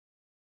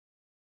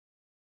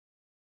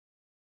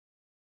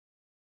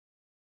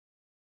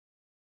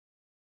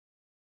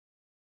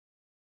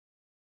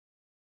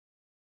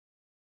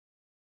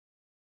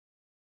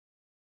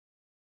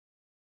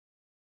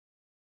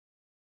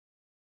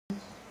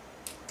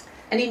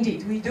And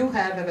indeed, we do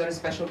have a very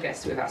special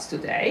guest with us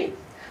today,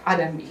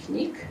 Adam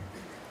Michnik,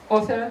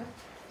 author,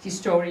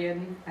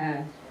 historian,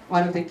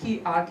 one of the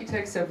key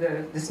architects of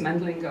the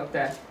dismantling of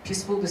the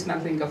peaceful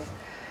dismantling of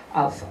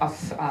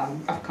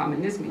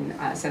communism in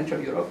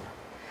Central Europe,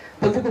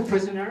 political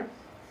prisoner,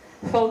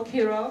 folk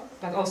hero,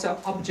 but also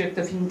object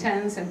of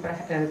intense and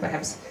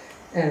perhaps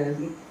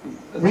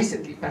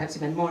recently, perhaps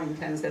even more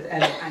intense than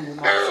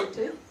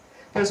animosity,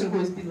 person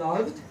who is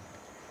beloved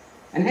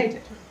and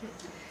hated.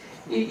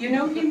 You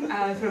know him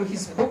from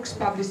his books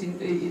published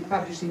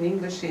in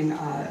English and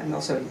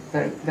also in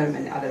very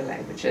many other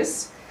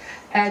languages.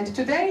 And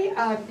today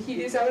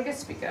he is our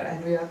guest speaker,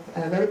 and we are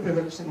very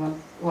privileged and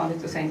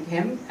wanted to thank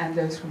him and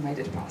those who made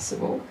it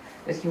possible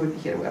that he would be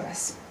here with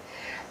us.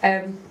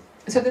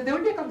 So that there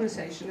will be a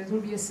conversation. It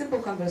will be a simple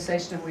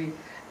conversation,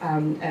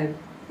 and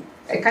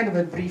a kind of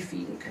a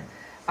briefing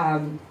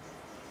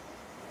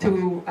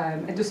to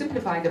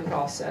simplify the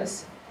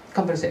process.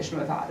 Conversation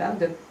with Adam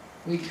that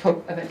we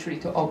hope eventually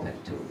to open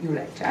to you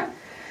later.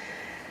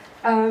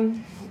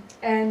 I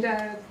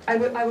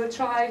will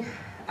try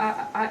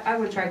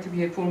to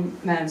be a poor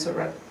man's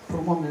or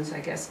poor woman's, I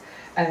guess,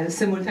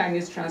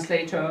 simultaneous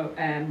translator,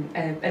 and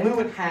we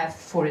will have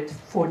for it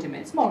 40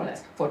 minutes, more or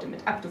less 40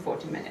 minutes, up to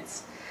 40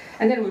 minutes.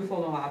 And then we'll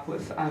follow up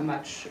with a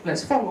much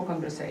less formal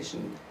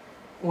conversation,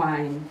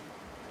 wine,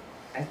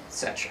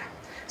 etc.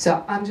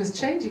 So I'm just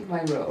changing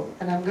my role,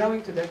 and I'm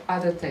going to the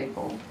other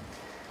table.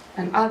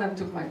 And Adam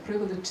took my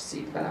privileged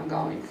seat, but I'm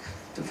going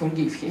to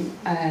forgive him,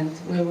 and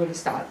we will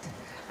start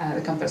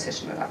the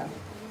conversation with Adam.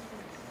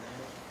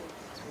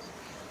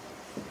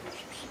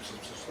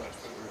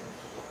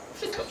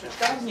 Wszystko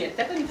przeczytałam? Nie,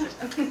 tego nie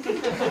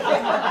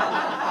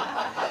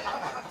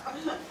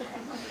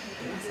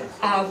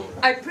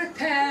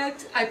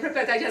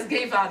I just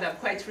gave Adam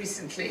quite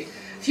recently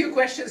a few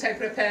questions I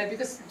prepared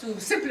because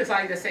to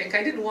simplify the thing,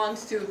 I didn't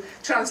want to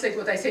translate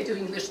what I say to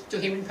English to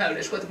him in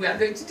Polish. What we are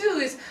going to do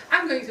is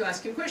I'm going to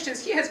ask him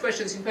questions. He has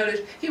questions in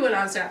Polish. He will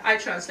answer. I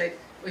translate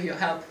with your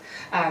help.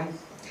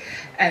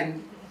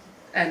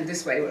 And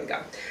this way we'll go.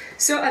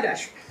 So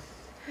Adaś,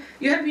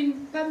 you have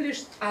been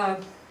published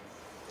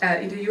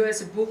in the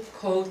US a book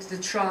called The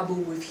Trouble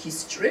with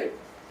History.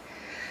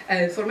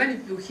 For many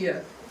people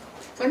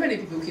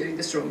here in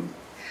this room,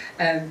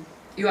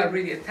 you are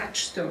really a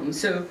touchstone.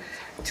 So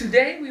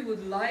today we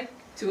would like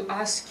to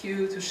ask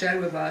you to share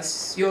with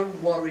us your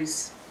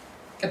worries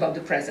about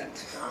the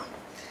present.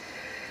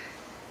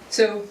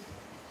 So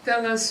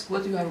tell us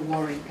what you are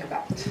worrying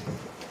about.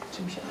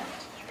 Czym się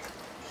martwisz?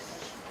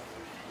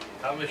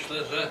 Ja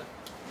myślę, że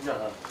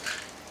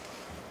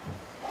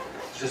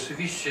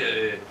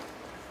rzeczywiście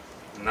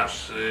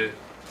nasz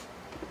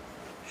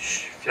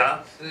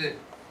świat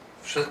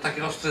wszedł w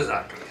taki ostry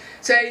zakręt.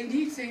 So I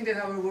indeed think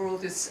that our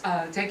world is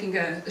taking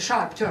a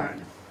sharp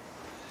turn.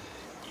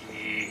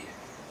 I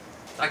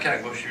tak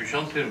jak w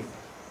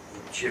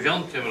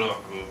 1989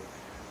 roku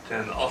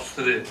ten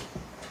ostry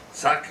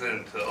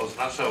zakręt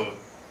oznaczał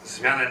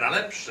zmianę na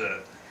lepsze,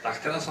 tak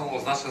teraz on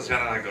oznacza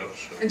zmianę na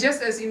gorsze. And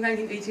just as in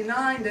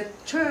 1989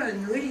 that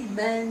turn really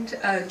meant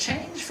a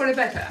change for the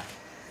better,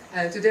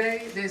 today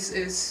this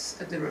is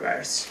the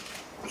reverse.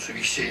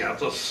 Oczywiście ja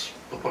to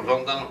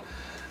poglądam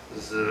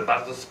z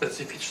bardzo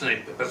specyficznej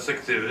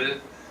perspektywy,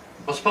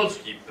 bo z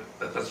polskiej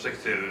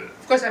perspektywy.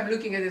 Of course, I'm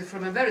looking at it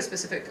from a very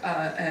specific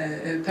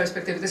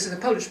perspective. This is a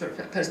Polish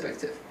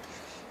perspective.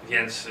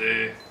 Więc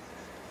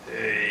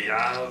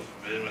ja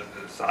bym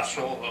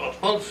zaczął od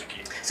Polski.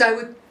 So I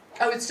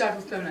would start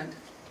with Poland.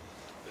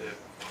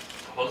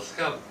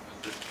 Polska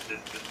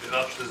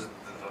była przez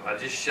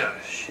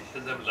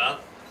 27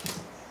 lat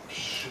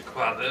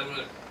przykładem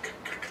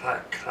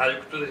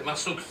kraju, który ma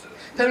sukces.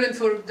 Poland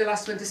for the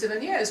last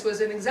 27 years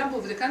was an example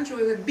of the country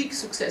with a big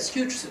success,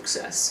 huge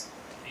success.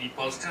 I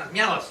Polska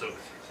miała sukces.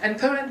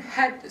 And Poland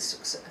had the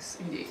success,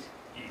 indeed.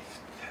 I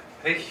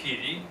w tej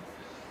chwili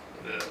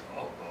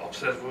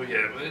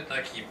obserwujemy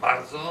taki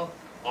bardzo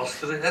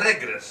ostry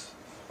regres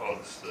w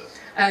Polsce.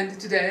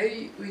 And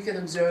today we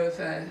can observe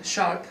a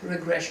sharp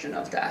regression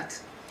of that.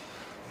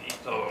 I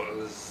to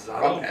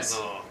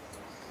zarówno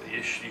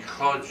jeśli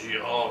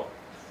chodzi o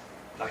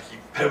taki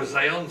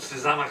pełzający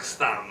zamach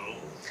stanu.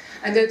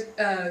 And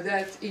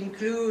that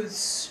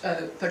includes,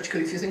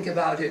 particularly if you think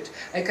about it,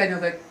 a kind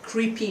of a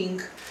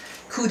creeping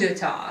coup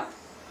d'etat.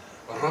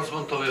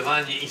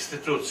 Rozmontowywanie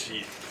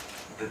instytucji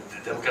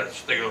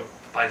demokratycznego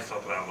państwa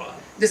prawa.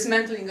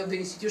 Dismantling of the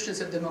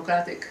institutions of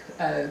democratic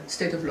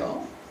state of law.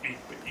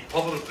 I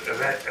powrót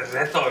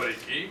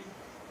retoryki.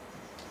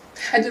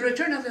 And the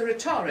return of the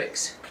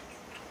rhetorics.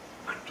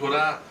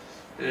 Która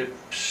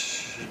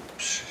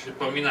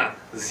przypomina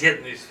z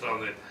jednej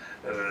strony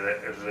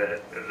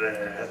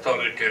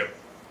retorykę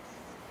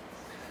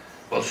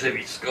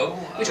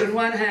bolszewicką, which on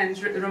one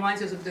hand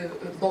reminds us of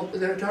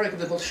the rhetoric of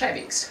the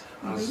Bolsheviks.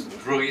 A z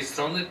drugiej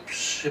strony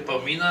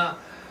przypomina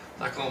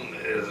taką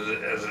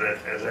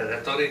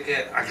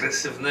retorykę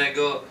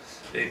agresywnego,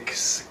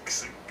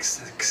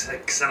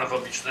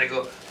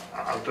 ksenofobicznego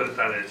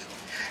autorytaryzmu.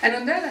 And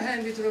on the other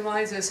hand, it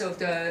reminds us of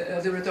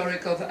the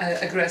rhetoric of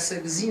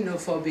aggressive,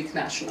 xenophobic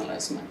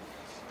nationalism.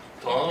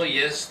 to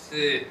jest,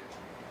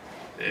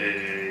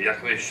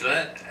 jak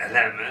myślę,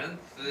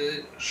 element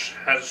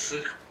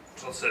szerszych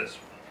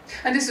procesów.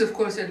 And this is, of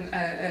course,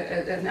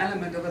 an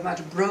element of a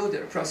much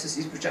broader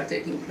processes which are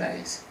taking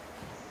place.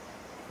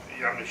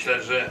 Ja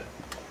myślę, że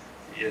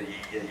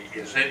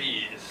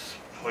jeżeli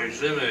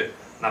spojrzymy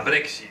na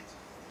Brexit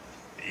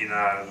i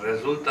na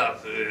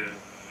rezultat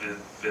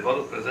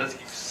wyborów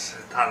prezydenckich w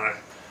Stanach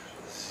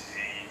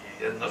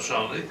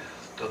Zjednoczonych,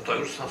 to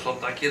już są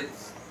takie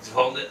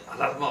dzwony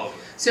alarmowe.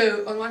 So,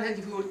 on one hand,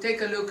 if we would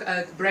take a look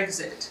at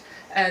Brexit,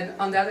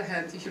 and on the other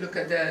hand, if you look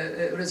at the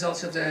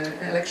results of the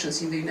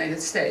elections in the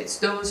United States,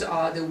 those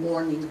are the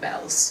warning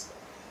bells.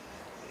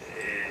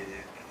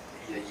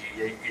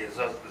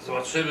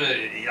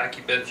 Zobaczymy,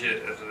 jaki będzie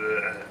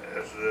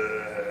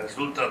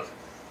rezultat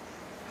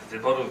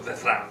wyborów we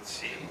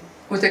Francji.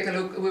 We'll take a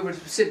look. We will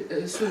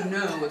soon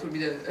know what will be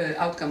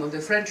the outcome of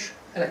the French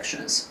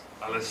elections.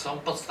 Ale są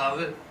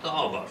podstawy do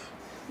obaw.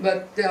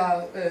 But there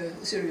are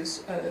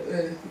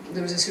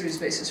there is a serious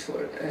basis for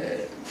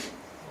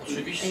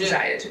Oczywiście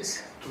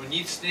anxieties. tu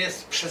nic nie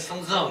jest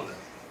przesądzone.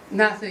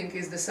 Nothing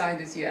is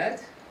decided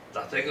yet.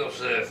 Dlatego,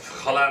 że w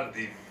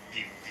Holandii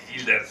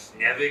Wilders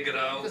nie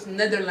wygrał. Because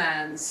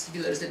Netherlands,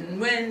 Wilders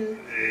didn't win.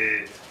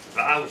 W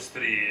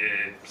Austrii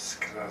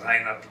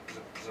skrajna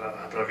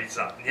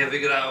prawica nie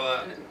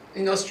wygrała.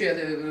 In Austria,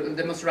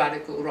 the most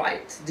radical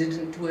right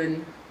didn't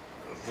win.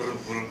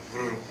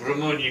 W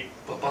Rumunii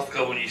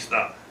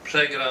postkomunista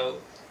przegrał.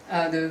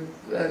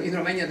 In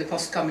Romania, the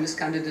post-communist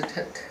candidate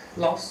had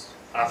lost.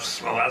 A w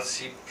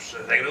Słowacji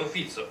przegrał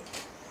Fico.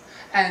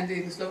 And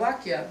in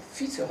Slovakia,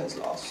 Fico has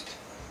lost.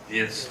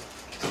 Więc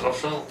to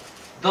są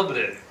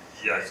dobre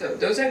jajka. So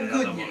those are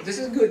good news. This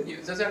is good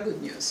news. Those are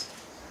good news.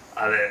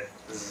 Ale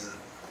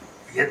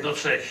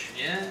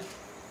jednocześnie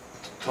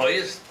to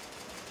jest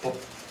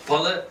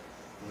pole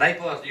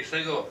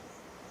najpoważniejszego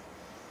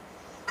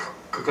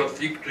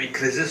konfliktu i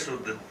kryzysu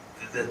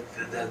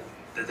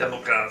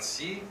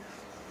demokracji.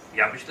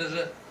 Ja myślę,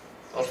 że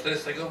od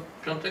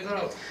 1945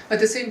 roku. At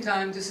the same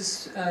time, this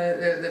is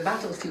the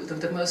battlefield of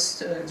the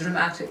most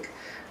dramatic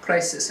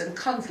crisis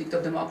and conflict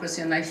of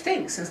democracy, and I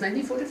think since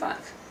 1945.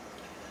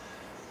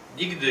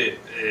 Nigdy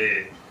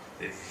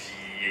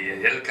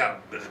Wielka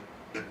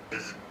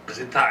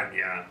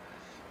Brytania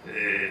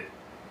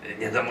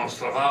nie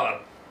demonstrowała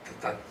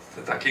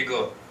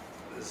takiego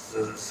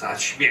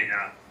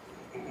zaćmienia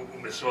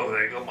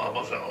umysłowego,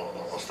 może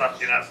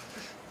ostatni raz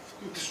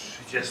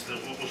w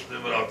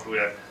 1938 roku,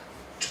 jak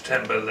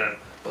Chamberlain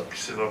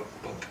podpisywał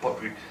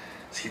pokój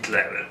z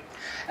Hitlerem.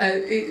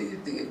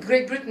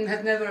 Great Britain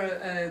had never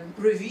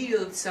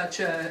revealed such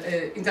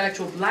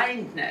intellectual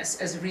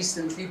blindness as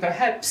recently,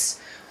 perhaps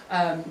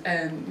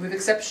with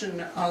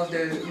exception of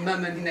the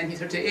moment in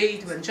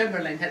 1938 when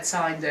Chamberlain had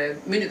signed the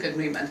Munich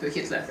Agreement with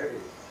Hitler.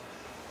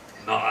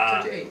 No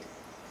a 38.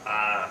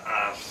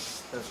 w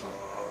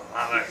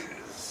Stanach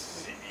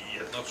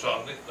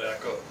Zjednoczonych to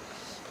jako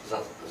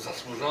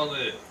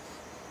zasłużony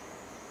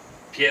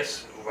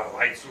pies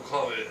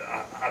łańcuchowy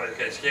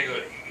amerykańskiego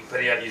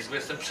imperializmu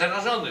jestem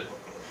przerażony.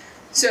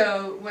 So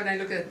when I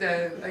look at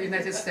the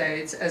United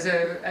States as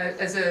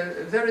a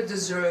very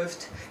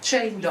deserved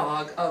chain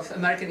dog of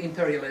American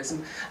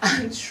imperialism,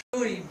 I'm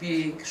truly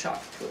being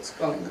shocked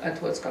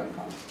at what's going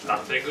on.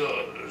 Dlatego,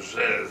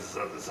 że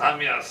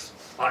zamiast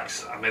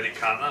Pax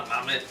Americana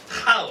mamy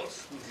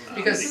chaos.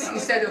 Because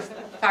instead of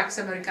Pax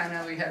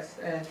Americana we have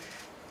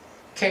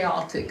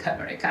chaotic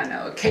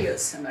Americana or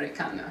chaos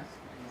Americana.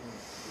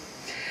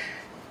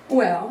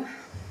 Well,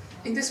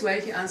 in this way,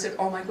 he answered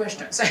all my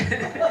questions.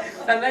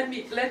 But let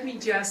me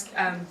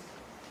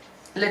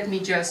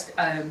just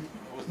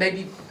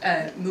maybe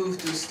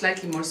move to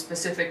slightly more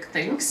specific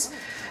things.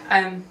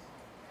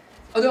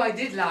 Although I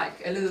did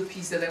like a little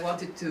piece that I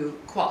wanted to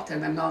quote,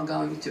 and I'm not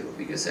going to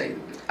because I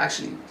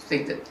actually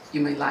think that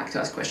you may like to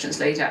ask questions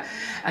later.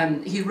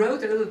 He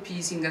wrote a little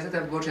piece in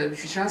Gazeta Wyborcza,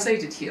 which we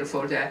translated here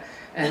for the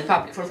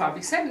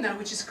public seminar,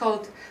 which is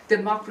called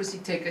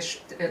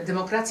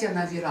Demokracja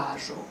na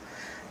wirażu.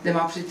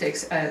 Democracy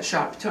takes a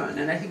sharp turn,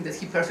 and I think that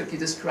he perfectly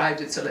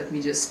described it, so let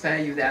me just spare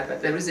you that,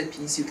 but there is a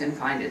piece, you can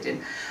find it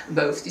in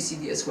both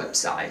TCDS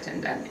website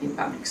and then in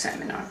public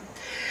seminar.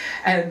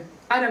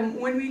 Adam,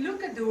 when we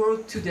look at the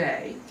world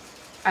today,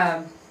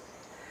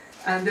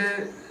 and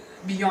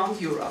beyond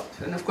Europe,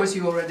 and of course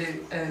you already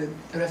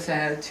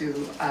referred to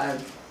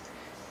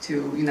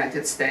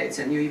United States,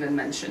 and you even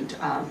mentioned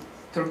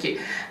Turkey,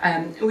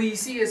 we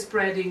see a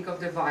spreading of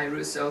the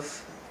virus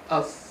of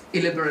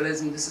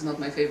illiberalism. This is not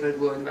my favorite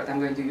word, but I'm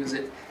going to use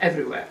it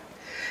everywhere.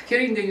 Here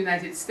in the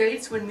United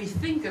States, when we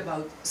think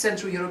about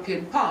Central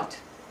European part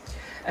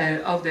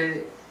of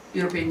the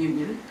European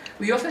Union,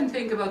 we often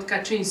think about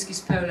Kaczynski's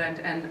Poland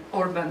and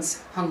Orban's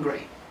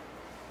Hungary.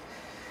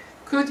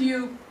 Could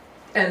you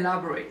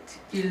elaborate,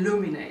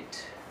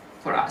 illuminate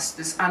for us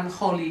this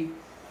unholy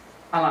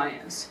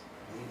alliance?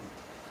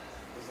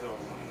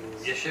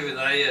 Mnie się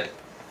wydaje,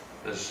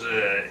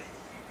 że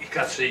i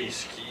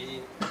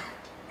Kaczyński,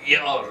 i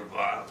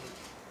Orban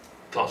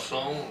to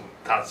są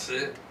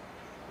tacy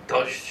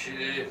dość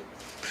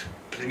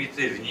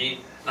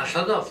prymitywni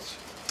naśladowcy.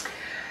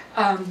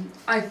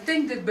 I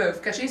think that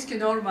both Kaczyński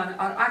and Orban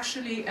are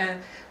actually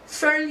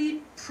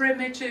fairly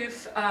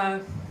primitive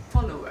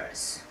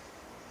followers.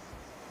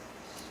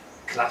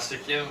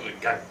 Klasykiem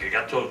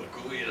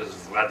gatunku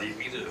jest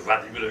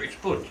Władimirowicz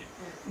Putin.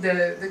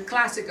 The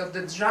classic of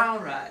the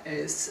genre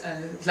is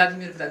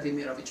Vladimir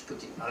Vladimirovich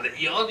Putin. Ale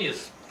i on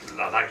jest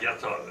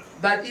plagiatorem.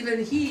 But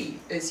even he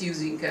is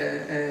using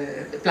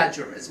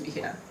plagiarism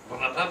here. Bo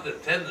naprawdę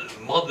ten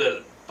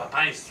model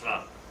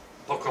państwa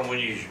po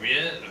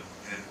komunizmie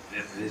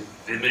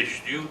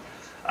wymyślił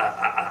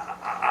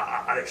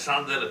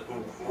Aleksander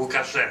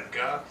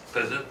Łukaszenka,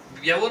 prezydent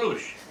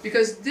Białorusi.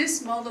 Because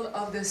this model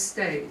of the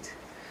state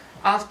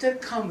after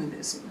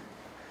communism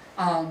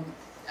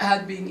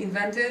had been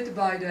invented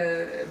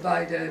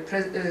by the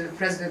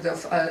president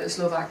of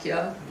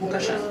Slovakia,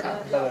 Łukaszenka.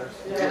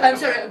 I'm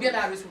sorry,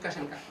 Belarus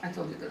Łukaszenka. I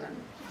told you that I'm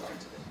going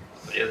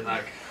to.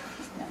 Jednak.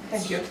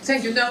 Thank you.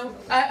 Thank you. No,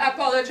 I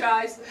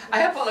apologize.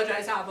 I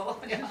apologize, Abel.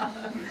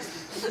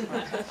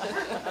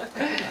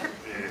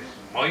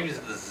 Moim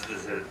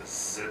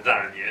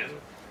zdaniem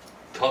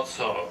to,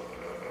 co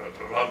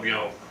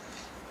robią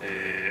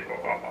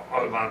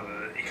Orban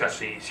i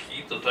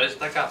Kaczyński, to jest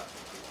taka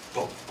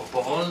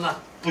powolna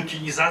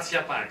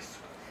putinizacja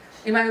państwa.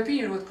 In my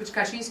opinion, what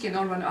Kaczynski and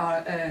Orban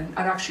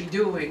are actually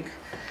doing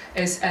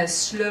is a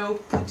slow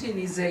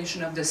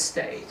Putinization of the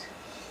state.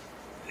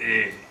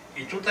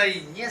 I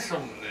tutaj nie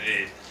są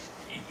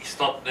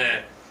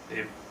istotne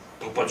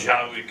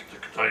podziały,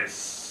 kto jest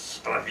z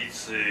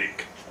prawicy,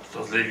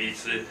 kto z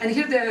lewicy. And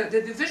here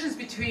the divisions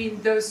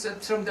between those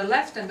from the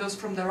left and those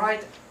from the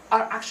right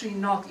are actually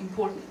not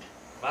important.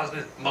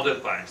 Ważny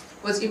model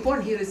państwa. What's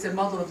important here is the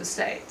model of the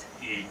state.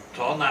 I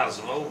to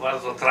nazwał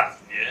bardzo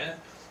trafnie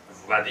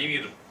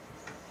Władimir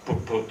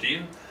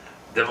Putin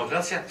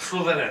demokracja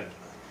suwerenna.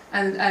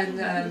 And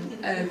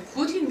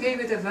Putin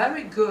gave it a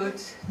very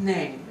good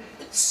name,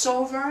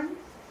 sovereign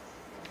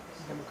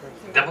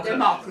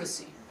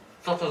democracy.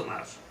 Co to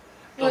znaczy?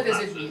 To What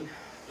does it znaczy, mean?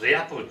 że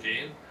ja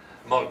Putin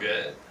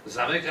mogę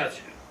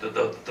zamykać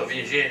do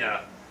więzienia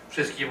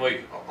wszystkich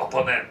moich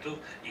oponentów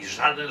i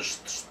żaden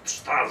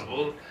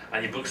Strasburg,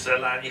 ani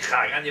Bruksela, ani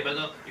Haga nie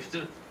będą mi w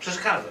tym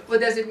przeszkadzać.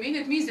 What does it mean?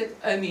 It means that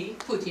me,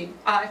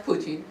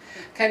 Putin,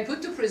 can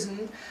put to prison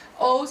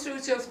all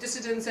sorts of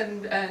dissidents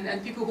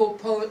and people who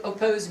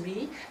oppose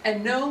me,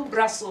 and no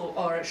Brussels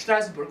or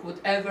Strasbourg would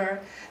ever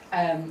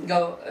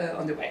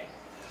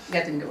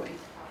get in the way.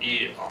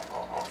 I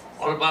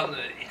Orban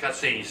i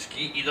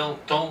Kaczyński idą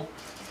tą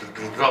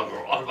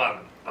drogą. Orban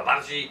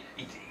bardziej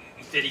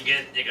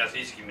inteligentnie,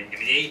 Kaczyński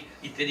mniej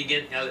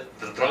inteligentnie, ale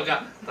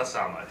droga ta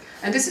sama.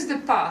 And this is the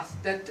path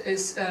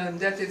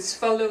that is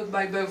followed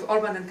by both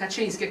Orban and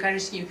Kaczyński.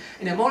 Kaczyński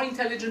in a more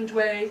intelligent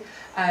way,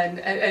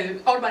 and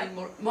Orban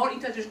in more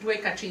intelligent way,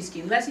 Kaczyński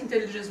in less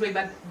intelligent way,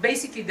 but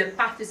basically the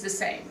path is the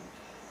same.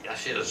 Ja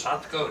się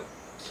rzadko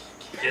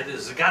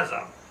kiedy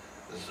zgadzam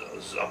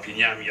z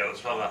opiniami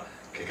Jarosława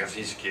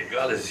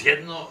Kaczyńskiego, ale z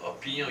jedną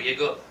opinią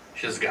jego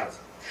się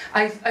zgadzam.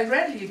 I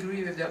rarely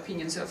agree with the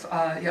opinions of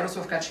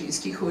Jarosław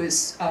Kaczyński, who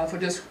is, for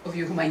those of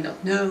you who might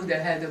not know, the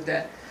head of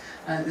the,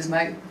 this is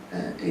my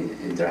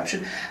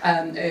interruption,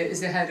 is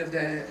the head of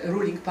the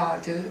ruling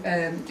party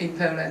in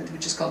Poland,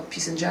 which is called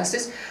Peace and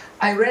Justice.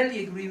 I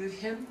rarely agree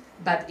with him,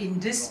 but in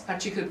this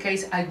particular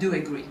case I do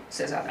agree,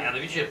 says Adam.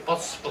 Mianowicie po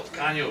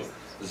spotkaniu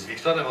z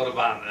Viktorem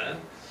Orbanem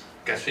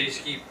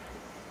Kaczyński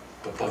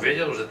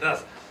powiedział, że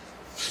teraz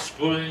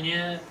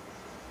wspólnie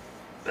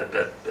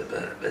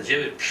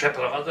będziemy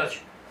przeprowadzać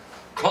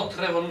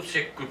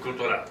kontrrewolucję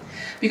kulturalną.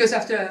 Because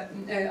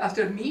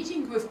after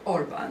meeting with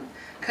Orban,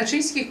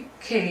 Kaczyński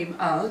came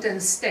out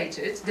and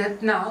stated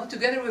that now,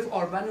 together with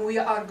Orban,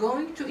 we are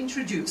going to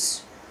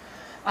introduce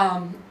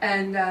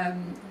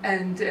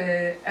and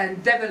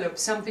develop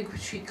something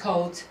which he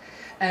called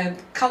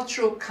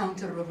cultural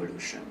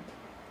counter-revolution.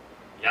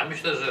 Ja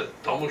myślę, że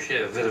to mu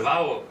się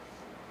wyrwało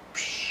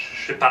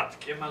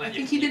przypadkiem,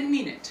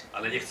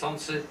 ale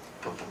niechcący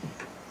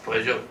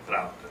powiedział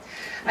prawdę.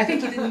 I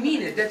think he didn't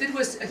mean it. That it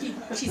was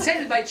he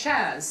said it by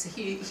chance.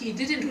 He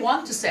didn't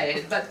want to say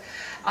it, but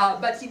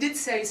he did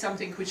say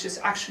something which is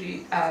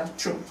actually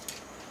true.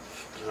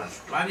 W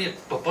planie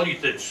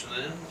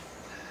politycznym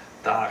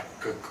ta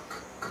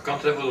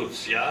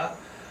kontrrewolucja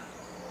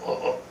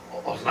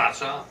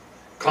oznacza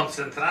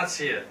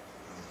koncentrację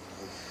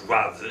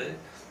władzy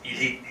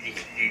i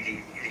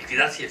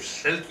likwidację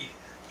wszelkich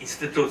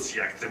instytucji,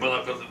 jak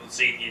Trybunał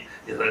Konstytucyjny,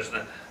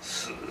 niezależne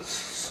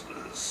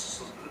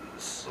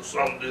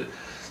sądy,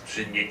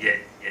 czy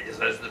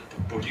niezależne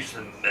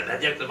publiczne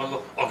media, które mogą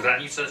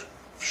ograniczać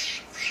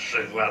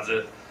wszechwładzę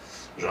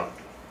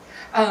rządu.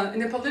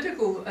 In the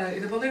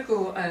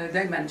political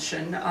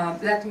dimension,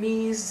 that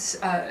means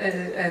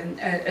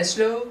a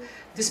slow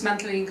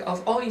dismantling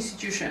of all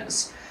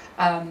institutions,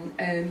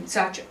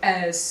 such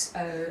as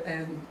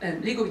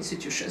legal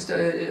institutions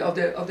of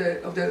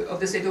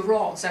the state of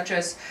law, such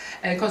as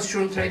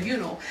constitutional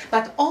tribunal,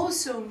 but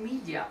also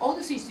media, all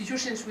those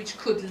institutions which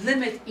could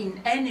limit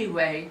in any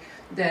way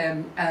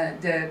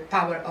the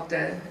power of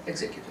the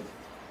executive.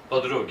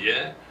 Po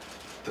drugie,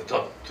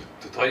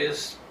 to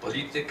jest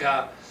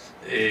polityka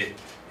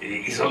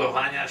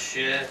izolowania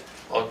się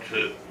od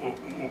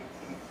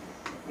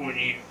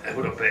Unii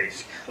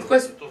Europejskiej.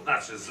 To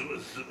znaczy z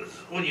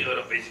Unii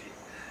Europejskiej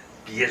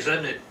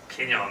bierzemy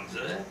pieniądze,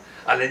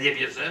 ale nie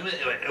bierzemy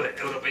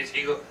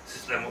europejskiego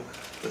systemu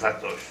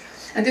wartości.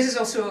 And this is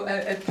also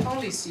a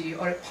policy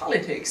or a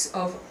politics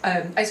of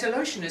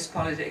isolationist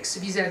politics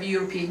vis-à-vis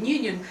European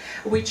Union,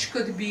 which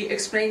could be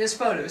explained as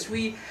follows.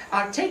 We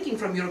are taking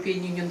from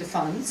European Union the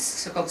funds,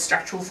 so-called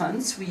structural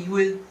funds. We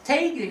will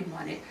take the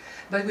money,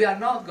 but we are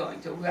not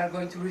going to.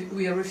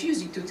 We are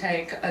refusing to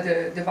take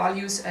the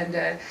values and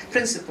the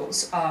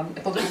principles,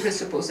 political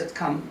principles that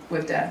come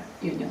with the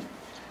union.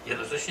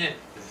 Jednocześnie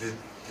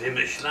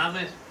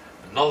wymyślamy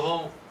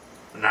nową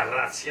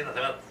narrację na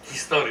temat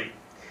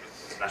historii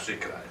naszych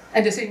krajów.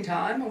 At the same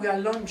time, we are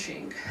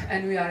launching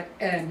and we are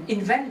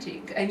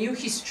inventing a new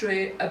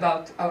history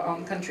about our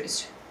own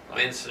countries. No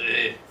więc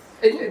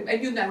A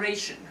new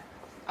narration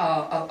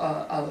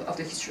of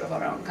the history of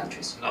our own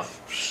countries. no, w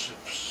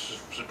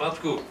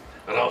przypadku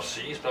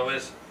Rosji sprawa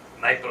jest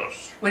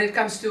najprostsza. When it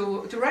comes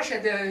to Russia,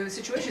 the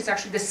situation is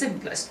actually the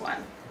simplest one.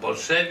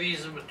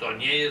 Bolszewizm to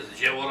nie jest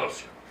dzieło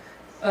Rosjan.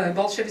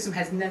 Bolshevism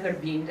has never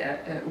been the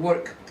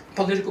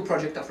political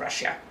project of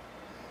Russia.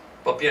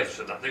 Po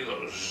pierwsze, dlatego,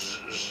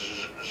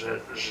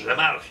 że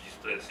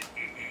marksizm to jest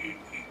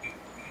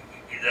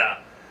idea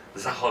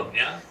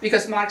zachodnia.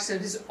 Because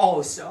Marxism is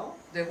also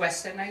the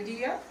Western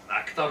idea.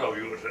 A kto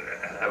robił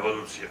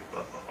rewolucję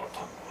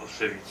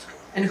bolszewicką?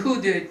 And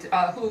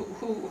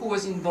who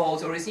was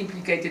involved or is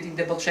implicated in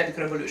the Bolshevik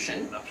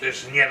revolution? No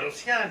przecież nie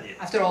Rosjanie.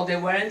 After all, they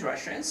weren't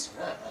Russians.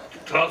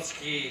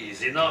 Trocki,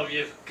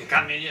 Zinowiew,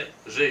 Kamieniew,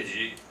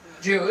 Żydzi.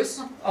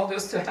 Jews, all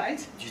those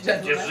right?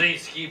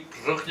 Dzierżyński,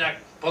 Pruchniak,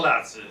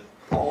 Polacy.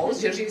 Poles,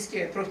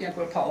 Dzierżyński, Pruchniak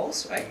were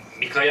Poles, right?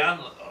 Mikojan,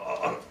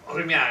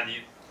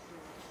 Ormianin.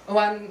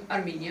 One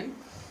Armenian.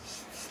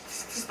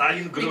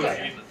 Stalin,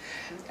 Gruzin.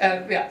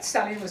 Yeah,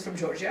 Stalin was from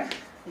Georgia.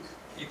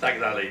 I tak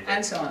dalej.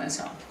 And so on and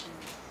so on.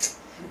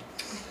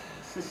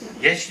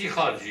 Jeśli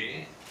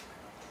chodzi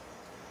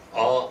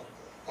o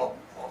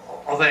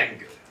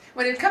Węgry.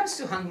 When it comes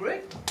to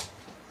Hungary,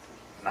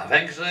 na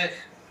Węgrzech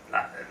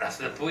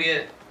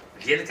następuje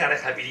wielka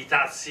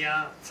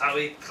rehabilitacja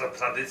całej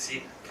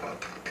tradycji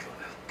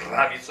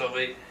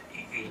prawicowej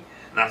i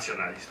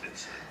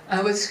nacjonalistycznej.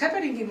 What's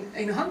happening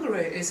in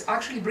Hungary is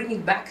actually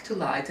bringing back to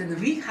light and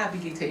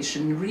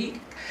rehabilitation,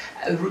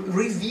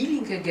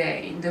 revealing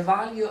again the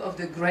value of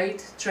the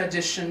great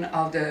tradition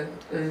of the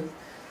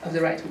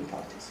right-wing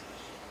parties.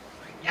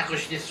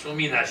 Jakoś nie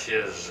wspomina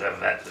się, że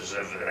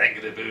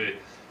Węgry były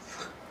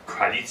w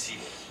koalicji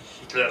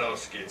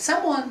hitlerowskiej.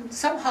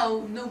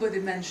 Somehow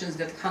nobody mentions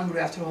that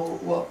Hungary, after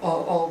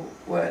all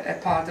were a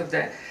part of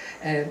the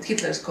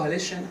Hitler's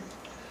coalition.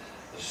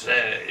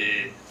 Że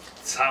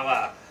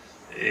cała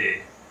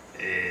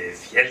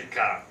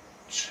wielka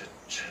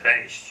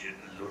część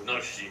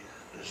ludności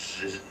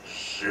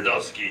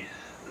żydowskiej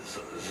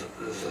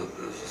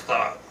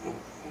została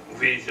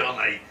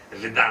uwięziona i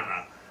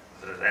wydana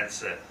w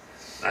ręce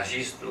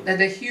nazistów. That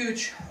the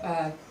huge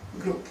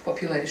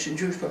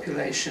Jewish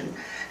population,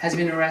 has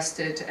been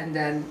arrested and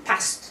then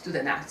passed to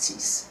the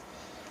Nazis.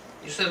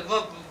 Jeszcze w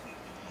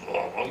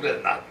ogóle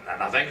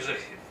na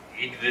Węgrzech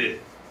nigdy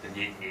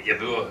nie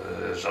było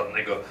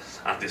żadnego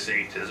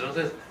antysemityzmu, to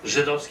jest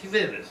żydowski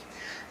wymysł.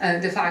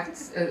 The fact,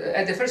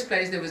 at the first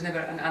place, there was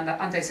never an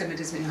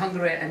anti-Semitism in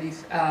Hungary,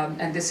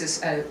 and this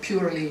is a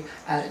purely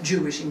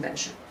Jewish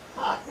invention.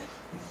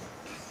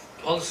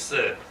 W Polsce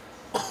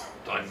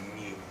to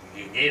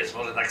nie jest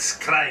może tak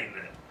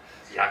skrajne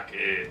jak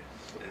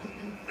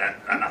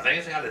na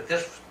Węgrzech, ale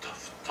też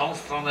w tą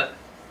stronę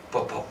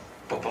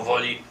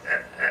powoli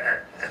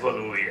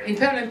ewoluuje. In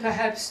Poland,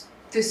 perhaps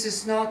this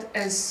is not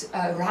as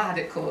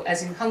radical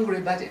as in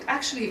Hungary, but it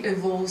actually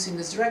evolves in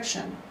this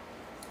direction.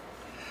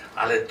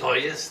 Ale to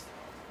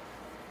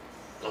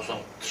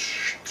są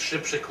trzy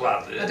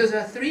przykłady. But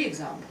those are three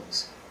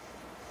examples.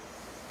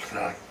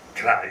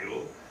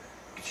 Kraju,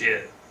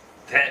 gdzie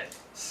te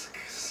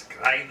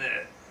skrajne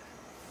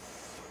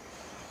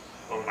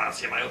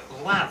formacje mają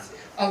władzę.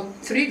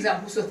 Three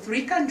examples of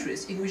three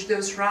countries in which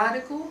those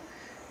radical,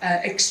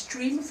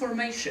 extreme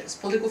formations,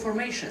 political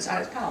formations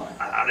are at power.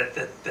 Ale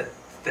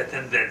te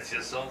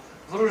tendencje są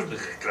w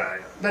różnych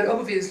krajach. But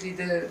obviously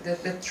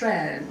the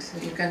trend,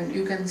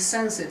 you can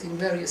sense it in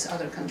various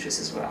other countries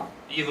as well.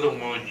 I w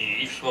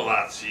Rumunii, i w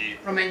Słowacji,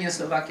 Romania,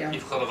 Slovakia, i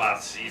w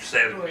Chorwacji, i w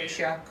Serbii,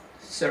 Croatia,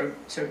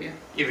 Serbia,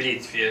 i w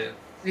Litwie.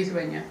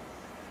 Lithuania.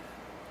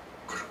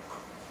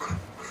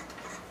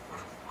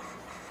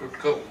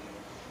 Krótko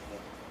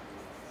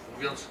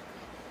mówiąc,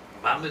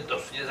 mamy do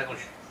czynienia z jakąś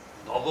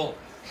nową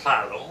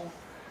falą,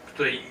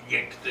 której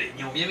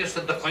nie umiemy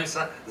jeszcze do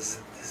końca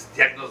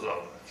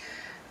zdiagnozować.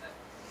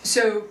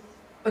 So,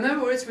 in other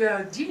words, we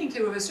are dealing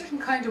here with a certain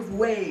kind of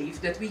wave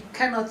that we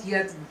cannot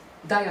yet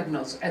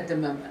diagnose at the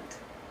moment.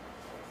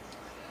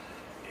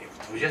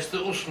 W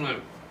 28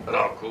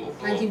 roku było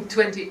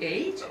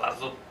 1928.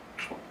 bardzo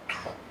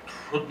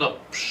trudno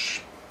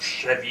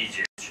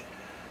przewidzieć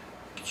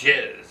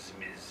gdzie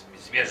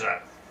zmierza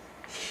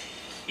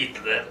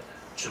Hitler,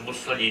 czy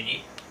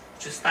Mussolini,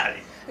 czy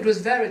Stalin. It was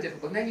very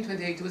difficult.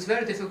 1928. It was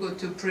very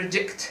difficult to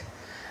predict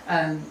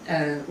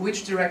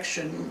which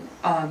direction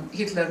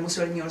Hitler,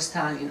 Mussolini, or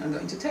Stalin are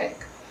going to take.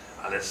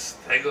 Ale z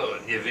tego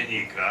nie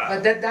wynika,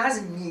 But that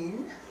doesn't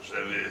mean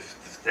żeby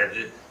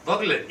wtedy w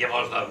ogóle nie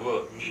można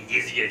było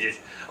nic wiedzieć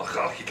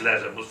o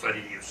Hitlerze,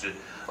 Mussolini czy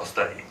o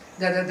Stalinie.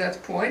 that at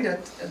that point,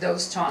 at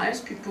those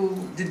times, people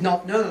did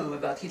not know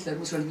about Hitler,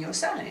 Mussolini, or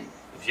Stalin.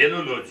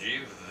 Wielu ludzi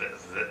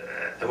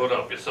w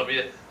Europie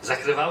sobie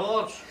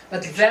zakrywało oczy.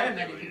 But very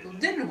many people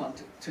didn't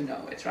want to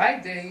know it,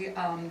 right?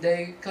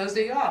 They closed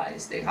their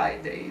eyes, they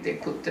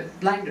put the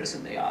blinders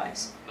on their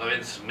eyes. No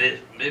więc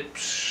my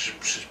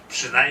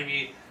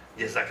przynajmniej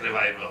nie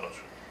zakrywajmy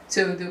oczu.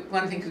 So the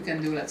one thing we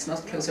can do, let's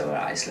not close our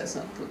eyes, let's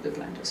not put the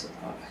blinders on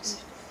our eyes.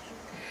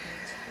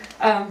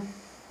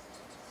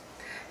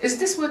 Is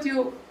this what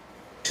you...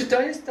 Czy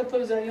to jest ta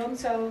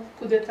pełzająca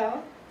kudeta,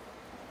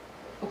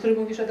 o której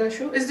mówisz,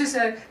 Adasiu? Is this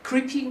a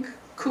creeping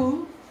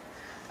coup,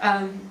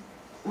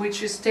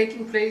 which is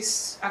taking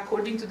place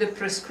according to the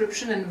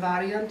prescription and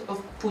variant of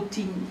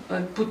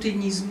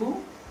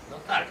putinizmu? No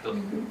tak,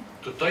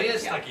 to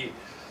jest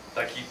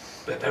taki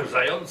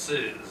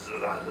pełzający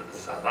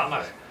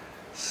zamach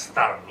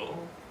stanu,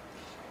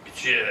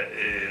 gdzie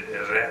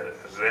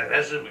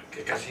reżim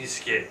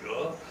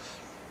Kaczyńskiego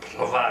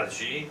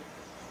prowadzi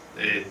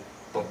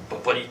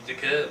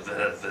politykę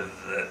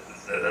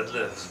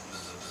wedle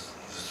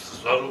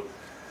wzoru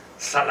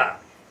salami.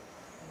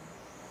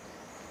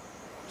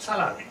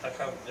 Salami,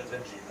 taka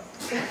wędlina.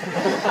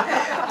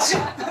 So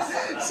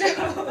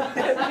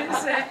there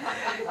is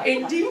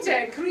indeed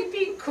a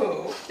creeping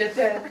coup that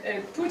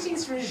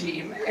Putin's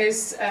regime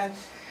is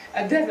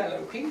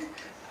developing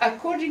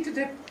according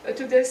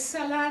to the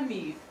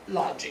salami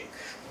logic.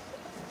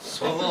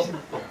 Słowo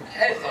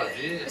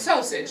pochodzi...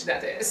 Sausage,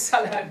 that is,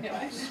 salami.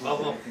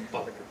 Słowo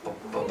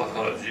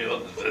pochodzi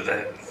od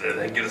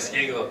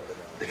węgierskiego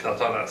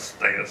dyktatora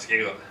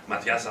stalinowskiego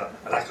Matiasa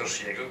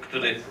Rákosiego,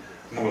 który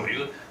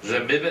mówił, że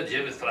my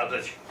będziemy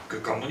wprowadzać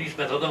komunizm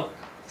metodą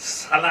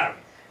salami.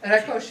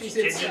 Rákosi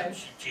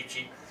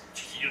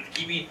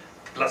cieniutkimi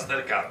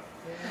plasterkami.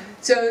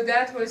 So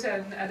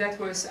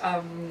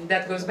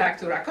that goes back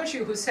to Rákosi,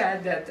 who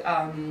said that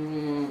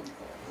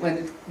when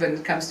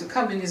it comes to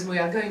communism, we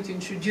are going to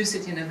introduce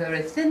it in a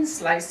very thin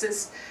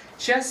slices,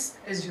 just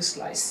as you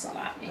slice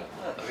salami.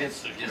 No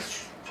więc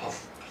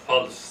w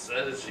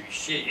Polsce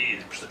rzeczywiście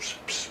i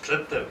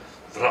przedtem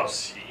w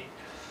Rosji,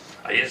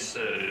 a jeszcze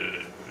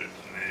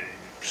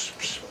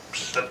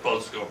przed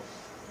Polską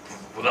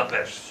w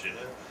Budapeszcie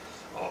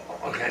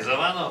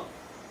organizowano,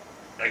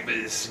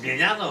 jakby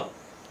zmieniano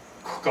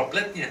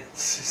kompletnie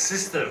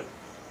system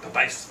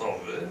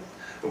państwowy,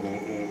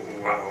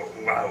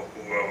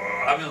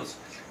 łamiąc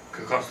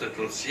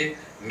konstytucję,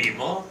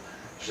 mimo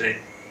że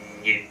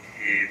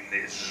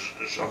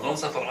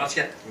rządząca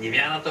formacja nie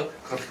miała na to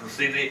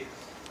konstytucyjnej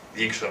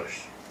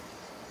większości.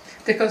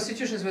 The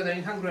constitutions, whether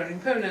in Hungary or in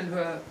Poland,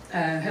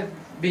 have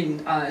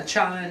been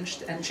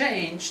challenged and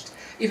changed,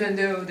 even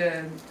though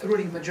the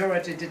ruling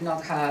majority did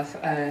not have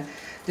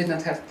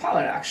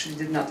power. Actually,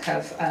 did not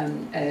have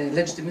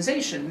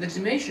legitimation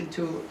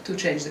to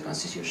change the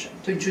constitution,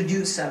 to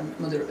introduce some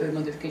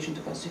modification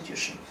to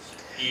constitution.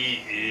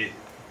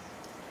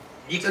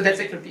 Nikt so that's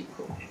a creeping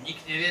coup.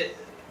 Nikt nie wie,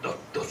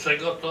 do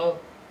czego to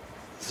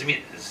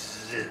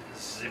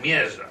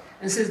zmierza.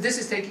 And since this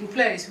is taking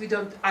place, we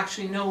don't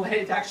actually know where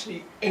it's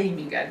actually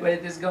aiming at, where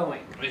it is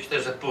going.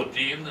 Myślę, że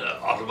Putin,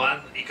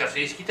 Orban i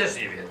Kaczyński też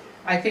nie wiedzą.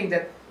 I think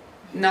that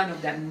none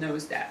of them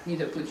knows that,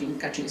 neither Putin,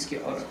 Kaczynski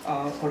or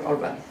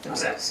Orban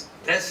themselves.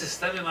 Te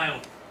systemy mają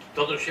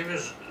to do siebie,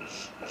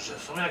 że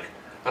są jak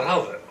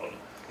rower. On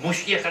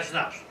musi jechać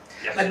naprzód.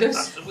 Jak się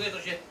zatrzymuje,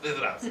 to się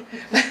wywraca.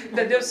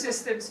 But those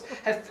systems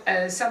have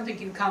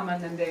something in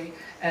common, and they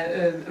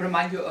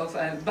remind you of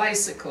a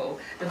bicycle.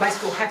 The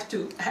bicycle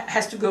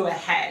has to go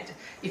ahead.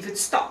 If it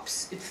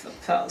stops, it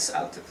falls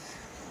out of,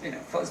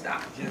 falls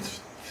down. Więc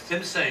w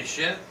tym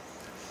sensie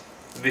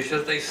myślę, że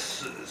tutaj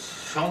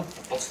są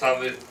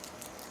podstawy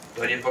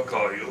do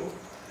niepokoju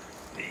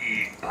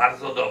i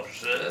bardzo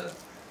dobrze,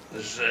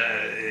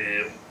 że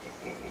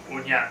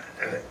Unia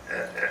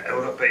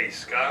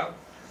Europejska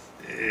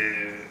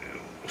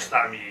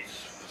ustami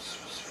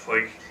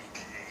swoich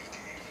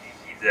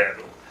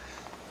liderów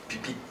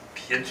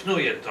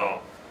piętnuje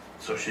to,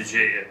 co się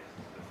dzieje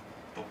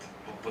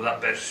w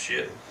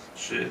Budapeszcie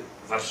czy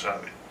w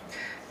Warszawie.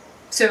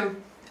 So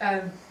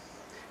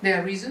there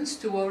are reasons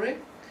to worry,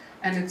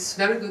 and it's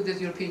very good that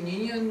the European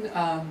Union,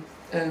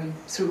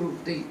 through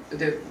the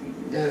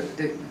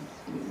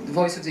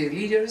voice of their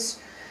leaders,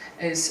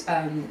 is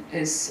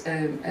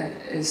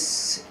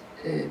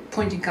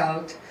pointing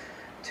out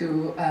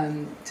to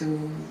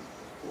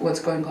what's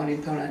going on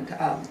in Poland,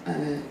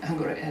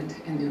 Hungary, and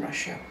in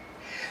Russia,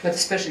 but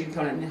especially in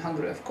Poland and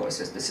Hungary, of course,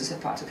 as this is a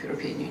part of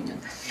European Union.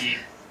 I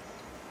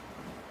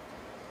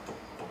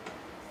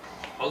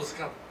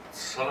Polska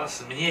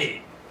coraz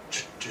mniej,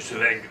 czy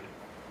Węgry,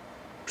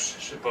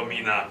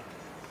 przypomina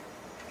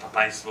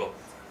państwo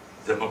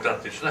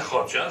demokratyczne,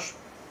 chociaż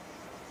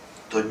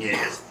to nie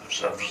jest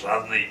w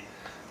żadnej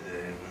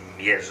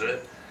mierze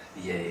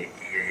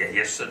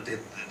jeszcze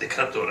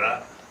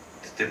dyktatura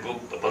typu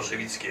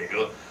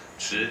bolszewickiego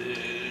czy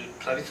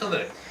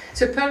prawicowego.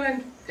 So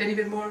Poland and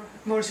even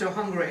more so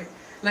Hungary,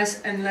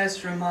 less and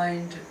less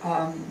remind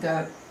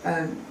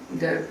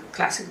the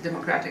classic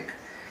democratic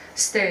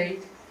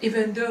state,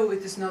 even though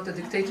it is not a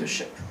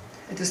dictatorship.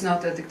 It is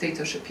not a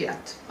dictatorship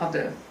yet of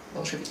the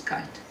Bolshevik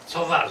kind.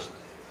 Co ważne,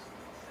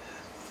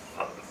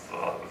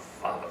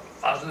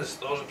 ważne jest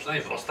to, że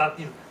przynajmniej w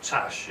ostatnim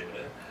czasie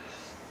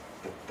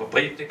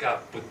polityka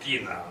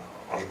Putina,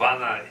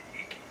 Orbana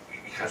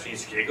i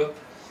Kaczyńskiego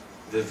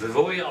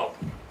wywołuje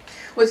opór.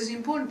 What is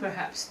important,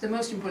 perhaps, the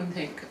most important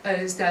thing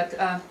is that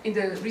in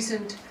the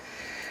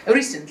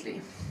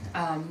recently,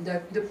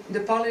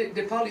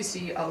 the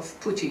policy of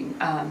Putin,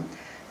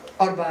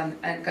 Orban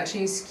and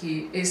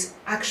Kaczynski is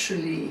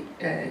actually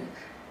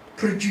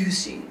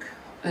producing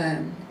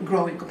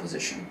growing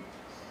opposition.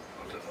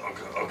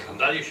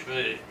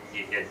 Oglądaliśmy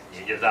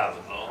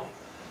niedawno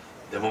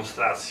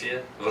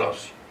demonstracje w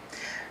Rosji.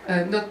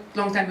 Not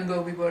long time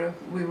ago,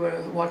 we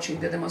were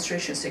watching the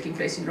demonstrations taking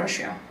place in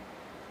Russia.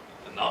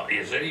 No,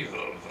 jeżeli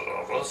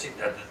w Rosji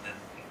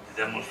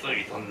demonstrują,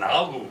 i to na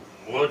ogół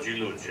młodzi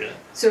ludzie.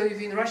 So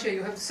if in Russia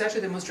you have such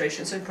a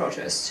demonstrations and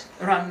protests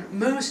run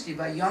mostly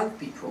by young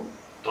people,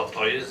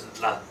 to jest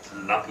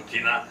dla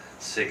Putina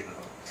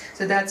sygnał.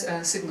 so that's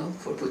a signal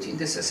for Putin.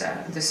 This is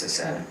a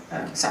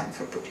sign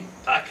for Putin.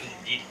 Tak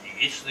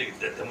licznych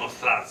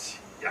demonstracji,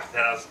 jak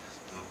teraz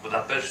w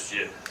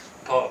Budapeszcie,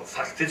 po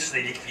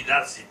faktycznej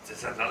likwidacji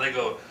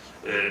Centralnego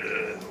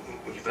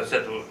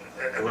Uniwersytetu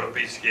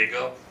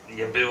Europejskiego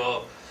nie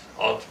było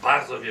od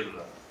bardzo wielu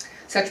lat.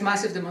 Such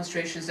massive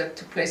demonstrations that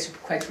took place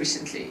quite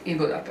recently in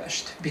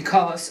Budapest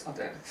because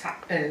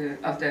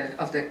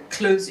of the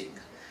closing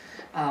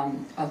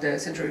of the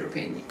Central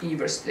European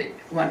University.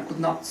 One could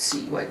not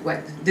see,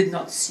 did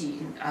not see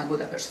in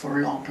Budapest for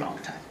a long, long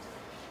time.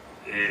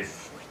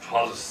 W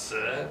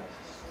Polsce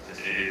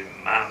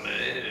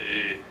mamy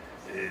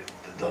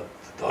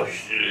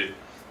dość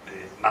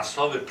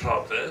masowy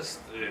protest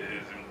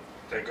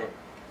tego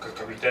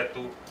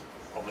Komitetu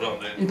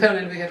Obrony. In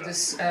Poland we have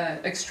this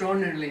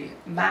extraordinarily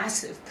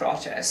massive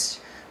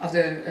protest of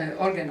the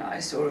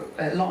organized or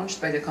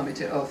launched by the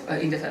Committee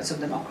in Defense of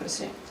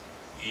Democracy.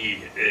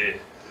 I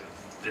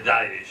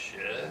wydaje się,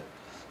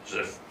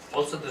 że w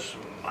Polsce też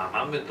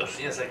mamy do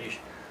czynienia z jakimś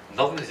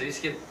nowym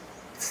zjawiskiem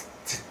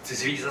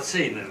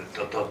cywilizacyjnym.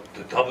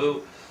 To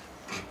był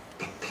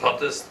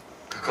protest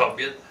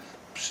kobiet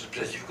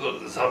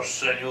przeciwko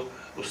zaostrzeniu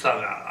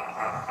ustawy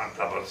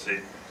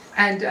antyaborcyjnej.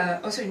 And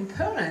also in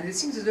Poland, it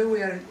seems as though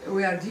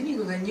we are dealing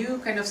with a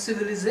new kind of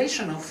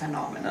civilizational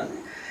phenomenon,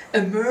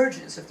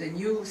 emergence of the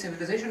new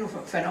civilizational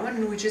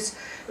phenomenon, which is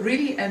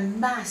really a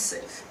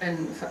massive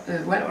and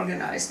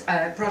well-organized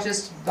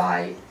protest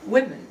by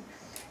women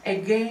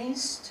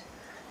against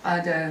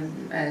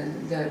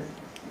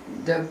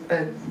the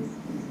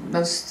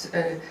most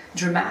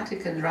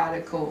dramatic and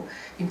radical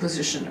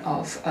imposition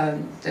of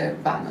the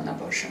ban on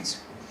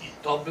abortions. I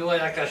to była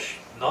jakaś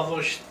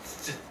nowość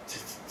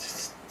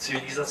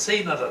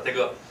cywilizacyjna,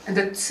 dlatego and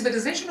the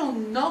civilizational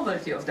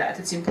novelty of that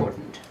is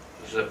important.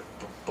 Że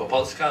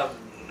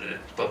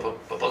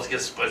polskie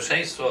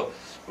społeczeństwo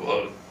było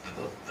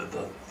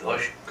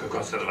dość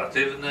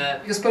konserwatywne.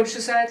 Because Polish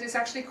society is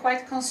actually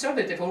quite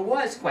conservative, or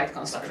was quite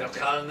conservative.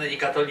 Patriarchalne i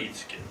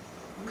katolickie.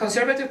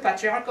 Conservative,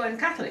 patriarchal and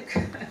Catholic.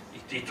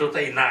 I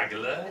tutaj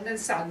nagle and then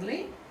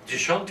suddenly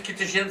dziesiątki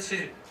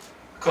tysięcy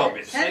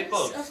kobiet w całej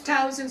Polsce. Tens of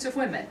thousands of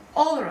women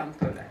all around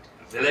Poland.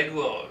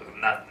 Wyległo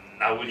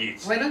na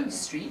ulicy. Went on the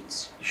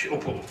streets. I się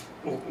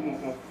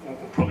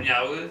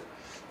upomniały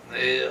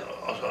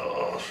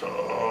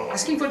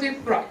asking for their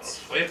rights.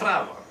 Swoje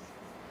prawa.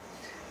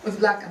 With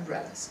black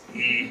umbrellas.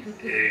 I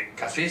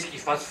Kaczyński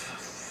wpadł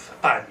w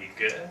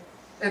panikę.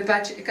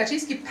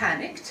 Kaczyński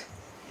panicked.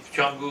 I w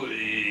ciągu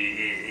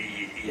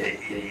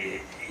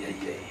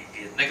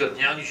jednego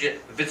dnia oni się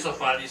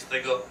wycofali z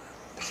tego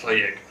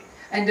projektu.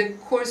 And in the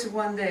course of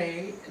one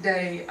day,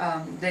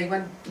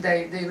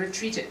 they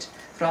retreated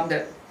from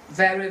the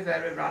very,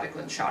 very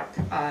radical and sharp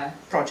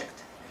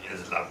project.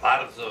 Więc dla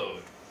bardzo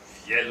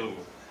wielu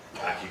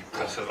takich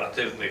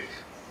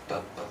konserwatywnych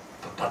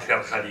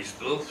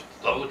patriarchalistów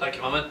to był taki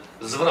moment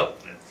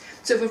zwrotny.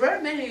 So for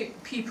very many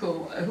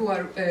people who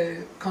are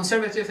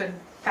conservative and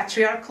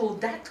patriarchal,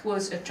 that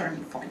was a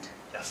turning point.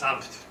 Ja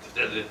sam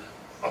wtedy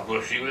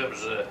ogłosiłem,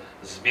 że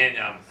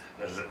zmieniam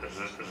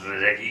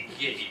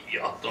religię i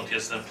odtąd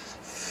jestem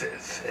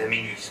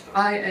feministą.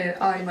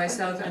 I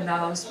myself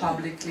announced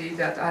publicly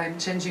that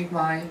I'm changing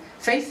my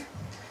faith,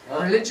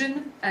 religion,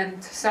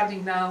 and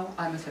starting now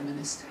I'm a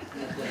feminist.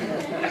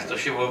 Jak to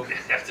się mówi,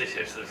 jak to się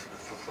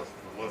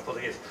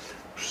jest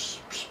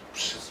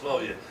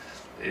przysłowie.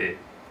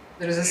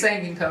 There is a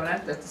saying in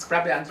Poland that is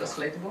probably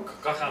untranslatable.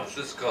 Kocham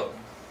wszystko,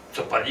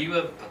 co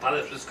paliłem,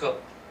 palę wszystko,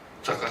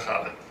 co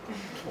kochałem.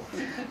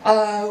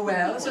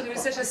 Well, so there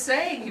is such a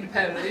saying in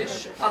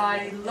Polish,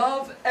 I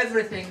love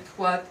everything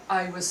what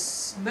I was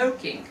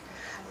smoking,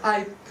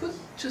 I put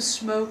to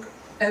smoke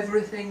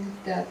everything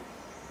that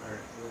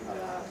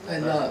I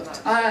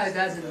loved. It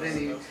doesn't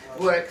really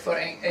work for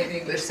in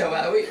English, so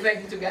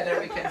maybe together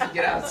we can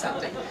figure out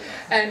something.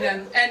 And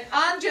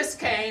Ann just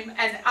came,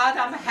 and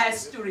Adam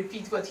has to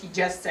repeat what he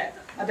just said.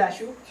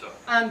 Adasiu,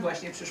 Ann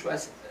właśnie przyszła.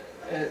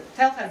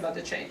 Tell her about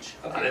the change.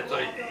 Ale to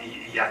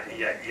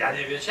ja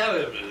nie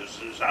wiedziałem,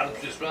 że Ann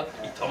przyszła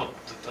i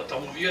to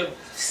mówiłem.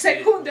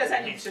 Sekundę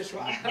zanim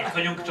przyszła.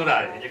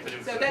 Niekoniunkturalnie.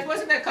 So that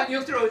wasn't a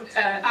conjunctural.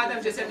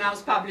 Adam just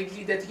announced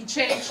publicly that he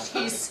changed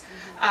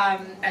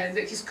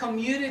his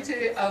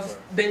community of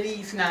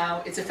belief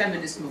now. It's a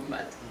feminist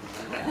movement.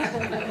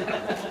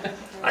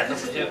 Ale to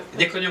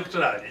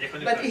niekoniunkturalnie.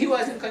 But he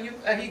wasn't.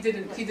 He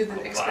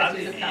didn't expect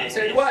it to come. So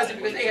it wasn't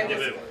because he had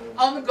this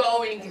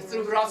ongoing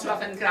through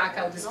Wrocław and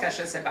Krakow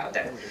discussions about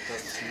that.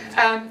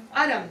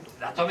 Adam.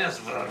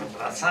 Natomiast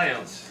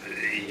wracając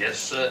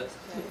jeszcze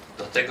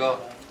do tego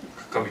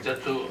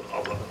Komitetu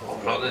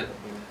Obrony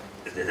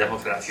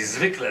Demokracji,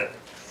 zwykle.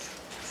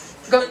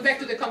 Going back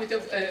to the Committee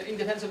in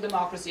Defense of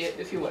Democracy,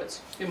 a few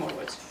more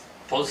words.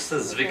 W Polsce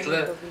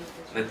zwykle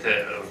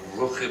te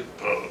ruchy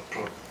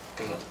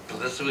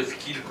protestowały w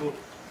kilku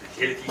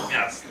wielkich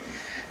miastach.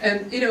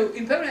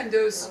 In Poland,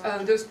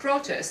 those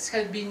protests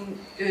have been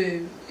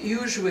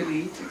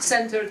usually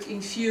centered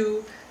in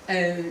few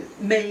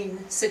main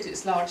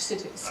cities, large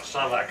cities.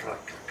 Warszawa,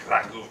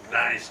 Kraków,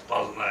 Gdańsk,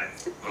 Poznań,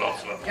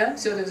 Wrocław. Yeah,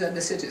 so those are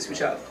the cities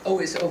which are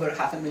always over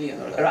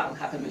 500,000 or around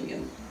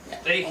 500,000.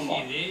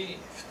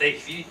 W tej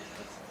chwili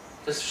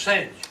to jest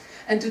wszędzie.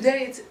 And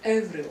today it's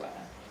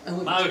everywhere.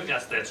 W małych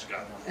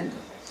miasteczkach. And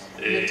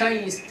the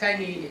tiny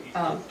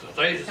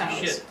to jest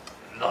rzeczywiście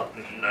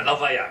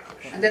nowa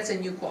jakość. And that's a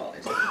new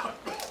quality.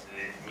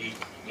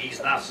 Nikt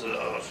z nas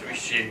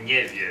oczywiście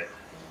nie wie,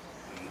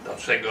 do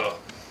czego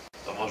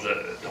to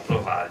może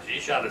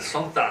doprowadzić, ale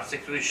są tacy,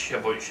 którzy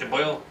się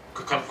boją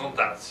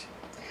konfrontacji.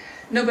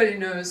 Nobody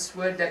knows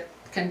where that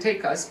can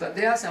take us, but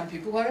there are some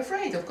people who are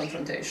afraid of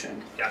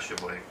confrontation. Ja się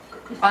boję.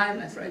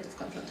 I'm afraid of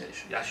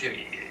confrontation. Ja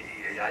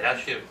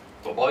się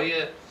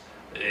boję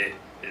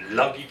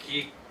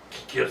logiki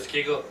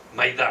kievskiego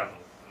Majdanu.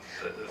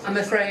 I'm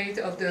afraid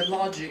of the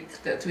logic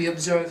that we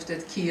observed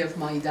at Kiev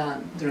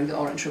Maidan during the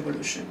Orange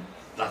Revolution.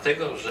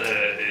 Dlatego,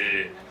 że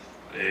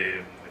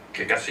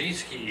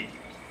Kaczyński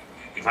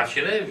i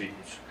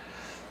Macierewicz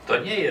to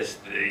nie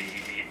jest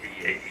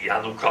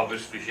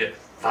Janukowicz, który się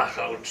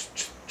wahał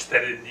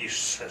 4 dni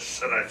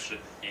strzelać czy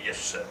nie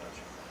strzelać.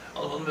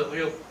 On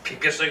mówił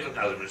pierwszego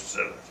dnia, żeby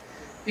strzelać.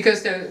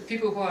 Because the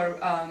people who are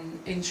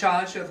in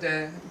charge of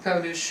the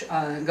Polish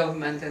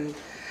government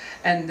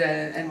and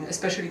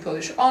especially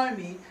Polish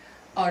army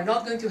are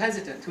not going to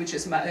hesitate, which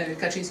is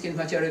Kaczynski and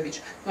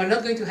Macierewicz, are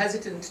not going to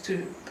hesitate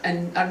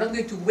and are not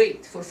going to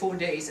wait for 4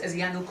 days as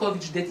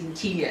Yanukovych did in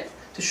Kiev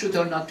to shoot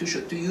or not to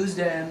shoot, to use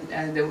the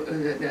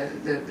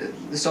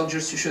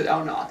soldiers to shoot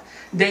or not.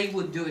 They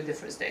would do it the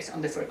first days,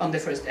 on the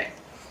first day.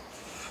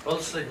 W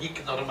Polsce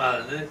nikt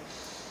normalny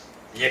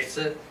nie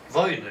chce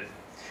wojny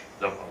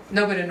domowej.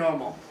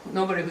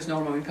 Nobody who's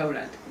normal in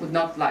Poland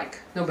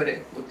nobody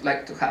would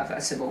like to have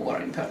a civil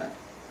war in Poland.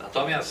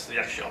 Natomiast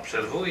jak się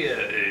obserwuje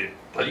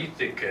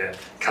politykę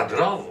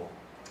kadrową,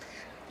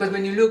 but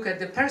when you look at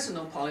the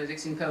personal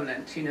politics in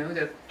Poland, you know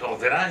that to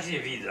wyraźnie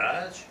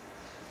widać,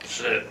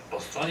 że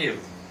po stronie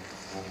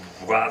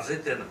władzy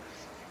ten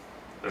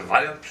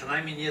wariant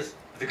przynajmniej nie jest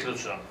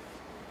wykluczony.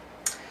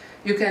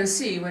 You can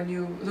see when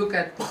you look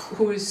at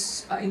who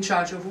is in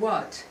charge of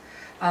what,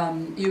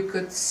 you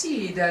could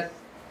see that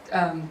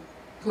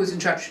who is in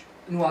charge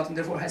in what and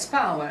therefore has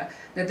power,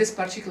 that this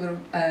particular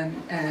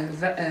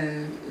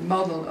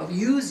model of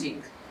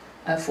using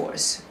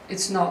force,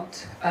 it's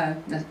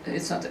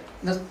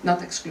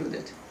not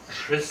excluded.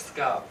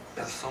 Czystka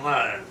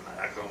personalna,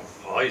 jaką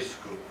w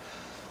wojsku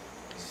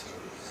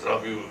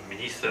zrobił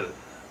minister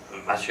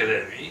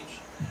Macierewicz,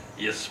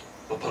 jest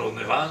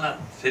porównywalna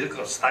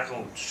tylko z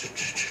taką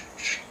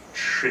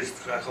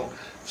czystką, jaką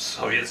w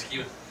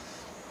sowieckim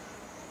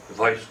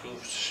wojsku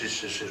w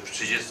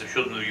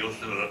 1937 i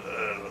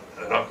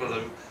 1938 roku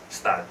zrobił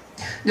Stalin.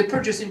 The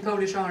purges in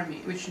Polish army,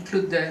 which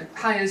include the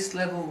highest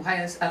level,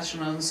 highest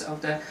echelons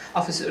of the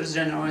officers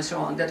general and so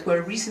on, that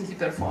were recently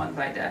performed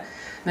by the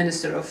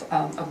Minister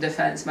of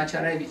Defense,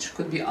 Macierewicz,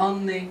 could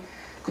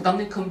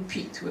only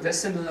compete with a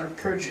similar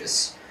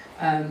purges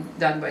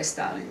done by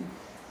Stalin.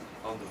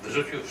 On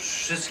wyrzucił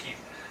wszystkich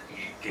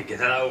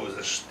generałów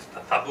ze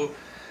sztabu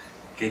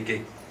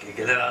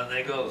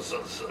generalnego,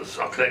 z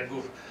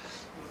okręgów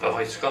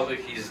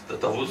wojskowych i z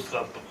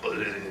dowództwa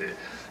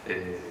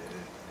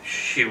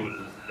sił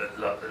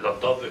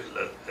lądowych,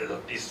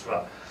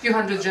 lotnictwa. Few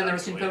hundred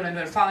generals in Poland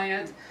were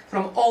fired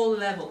from all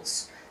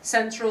levels,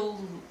 central,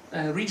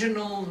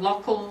 regional,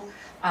 local,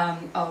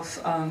 of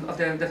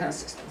the defense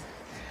system.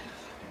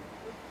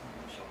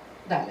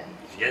 Dalej.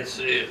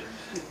 Więc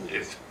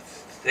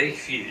w tej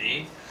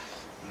chwili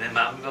my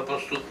mamy po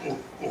prostu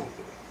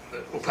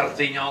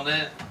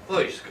upartyjnione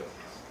wojsko.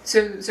 So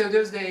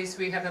those days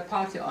we have a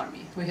party army.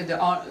 We have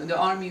the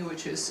army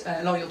which is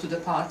loyal to the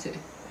party.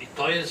 I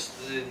to jest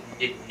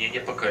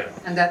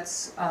niepokojące. And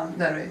that's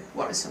very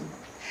worrisome.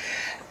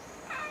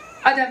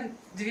 Adam,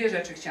 dwie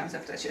rzeczy chciałam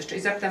zapytać jeszcze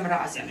i zapytam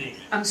razem.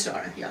 I'm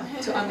sorry, yeah.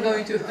 So I'm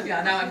going to,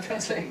 yeah, now I'm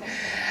translating.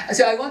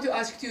 So I want to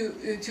ask you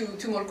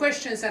two more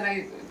questions, and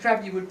I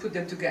probably will put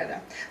them together.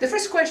 The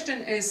first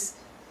question is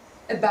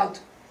about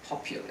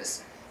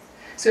populism.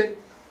 So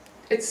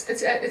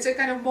it's a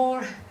kind of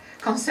more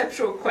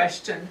conceptual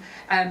question,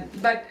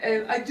 but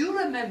I do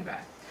remember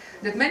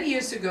that many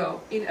years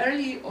ago, in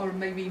early or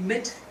maybe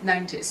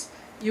mid-90s,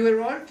 you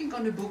were working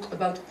on a book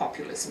about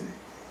populism.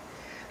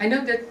 I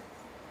know that,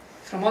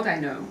 from what I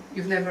know,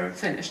 you've never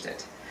finished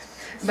it.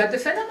 But the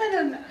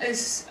phenomenon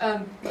is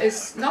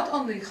not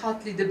only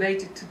hotly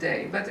debated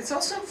today, but it's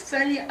also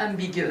fairly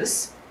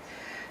ambiguous.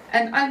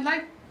 And I'd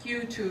like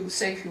you to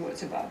say a few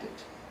words about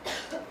it.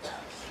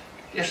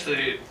 Wiesz,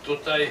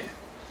 tutaj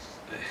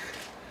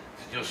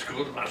w New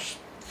School masz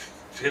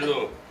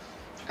tylu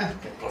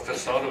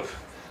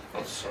profesorów.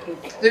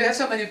 Do you have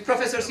so many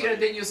professors here at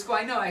the New School?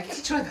 I know, I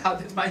teach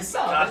about it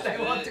myself, and I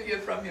want to hear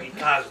from you. I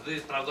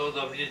każdy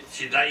prawdopodobnie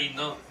ci da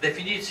inną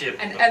definicję.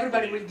 And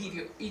everybody will give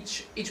you,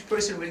 each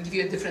person will give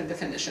you a different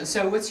definition.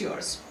 So what's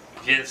yours?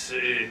 Więc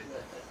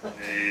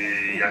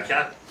jak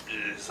ja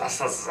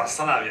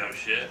zastanawiam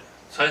się,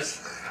 co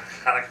jest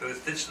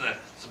charakterystyczne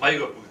z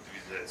mojego punktu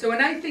widzenia. So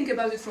when I think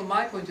about it from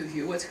my point of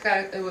view,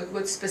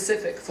 what's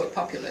specific for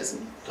populism?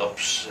 To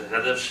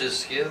przede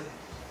wszystkim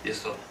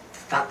jest to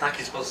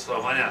taki sposób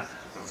sprawowania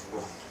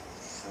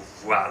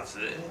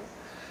władzy,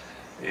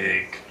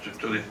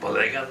 który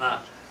polega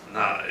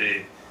na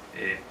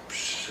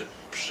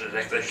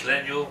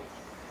przekreśleniu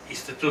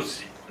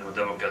instytucji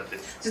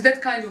demokratycznych. So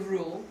that kind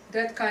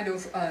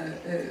of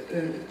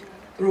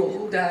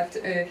rule that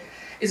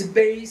is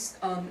based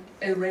on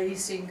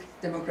erasing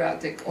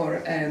democratic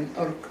or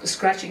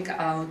scratching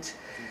out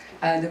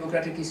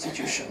democratic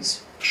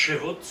institutions.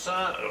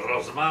 Przywódca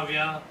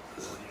rozmawia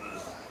z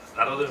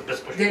narodem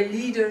bezpośrednio. The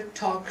leader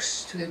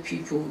talks to the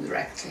people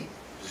directly.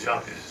 W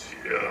związku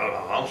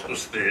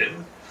z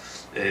tym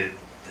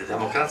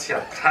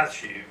demokracja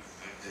traci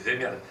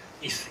wymiar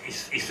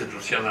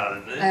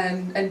instytucjonalny.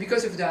 And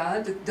because of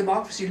that, the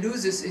democracy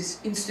loses its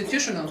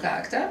institutional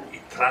character. I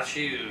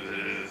traci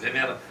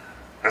wymiar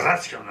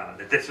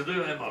racjonalny,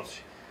 decydują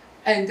emocje.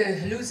 And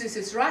loses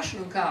its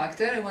rational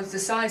character and what's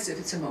decisive,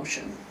 its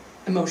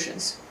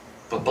emotions.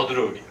 Po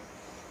drugie.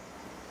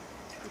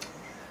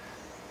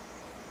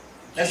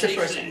 That's the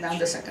first thing, now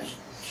the second.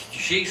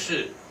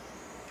 Dzisiejszy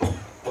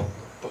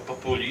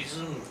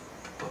populizm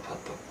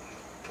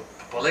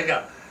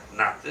polega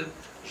na tym,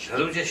 że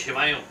ludzie się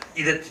mają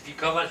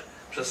identyfikować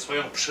przez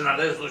swoją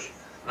przynależność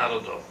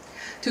narodową.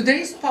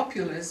 Today's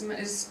populism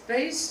is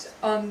based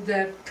on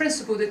the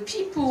principle that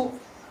people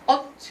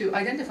ought to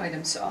identify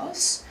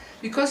themselves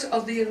because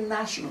of their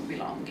national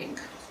belonging.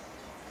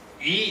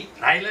 I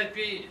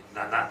najlepiej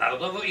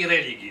narodowo i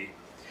religii.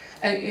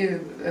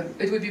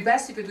 It would be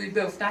best if it would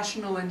be both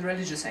national and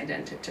religious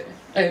identity,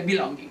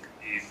 belonging.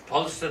 I w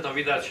Polsce to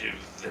widać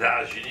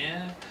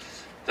wyraźnie,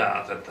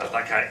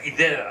 taka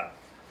idea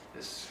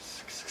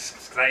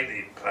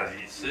skrajnej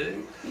prawicy,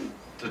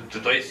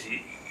 to jest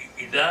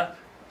idea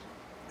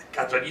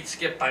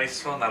katolickie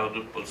państwo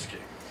narodu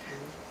polskiego.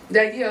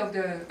 The idea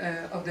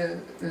of the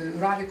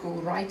radical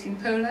right in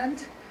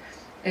Poland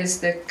is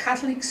the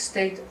Catholic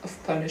state of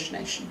Polish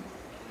nation.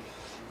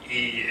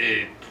 I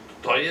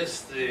to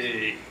jest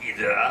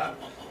idea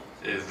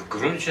w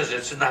gruncie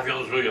rzeczy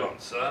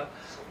nawiązująca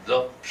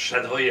do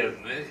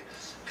przedwojennych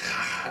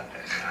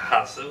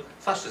haseł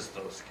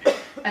faszystowskich.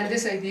 And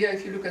this idea,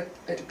 if you look at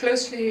it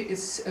closely,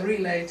 is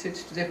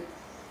related to the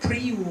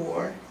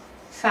pre-war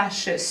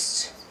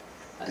fascist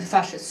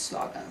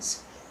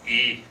slogans.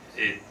 I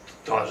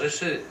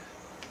towarzyszy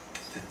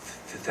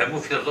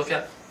temu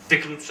filozofia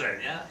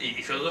wykluczenia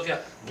i filozofia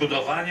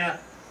budowania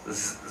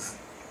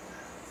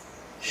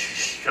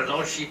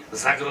świadomości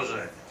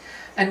zagrożenia.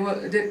 And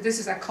this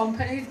is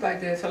accompanied by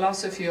the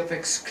philosophy of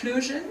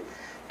exclusion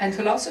and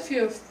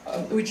philosophy of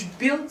which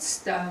builds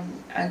the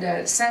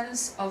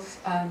sense of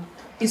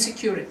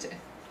insecurity.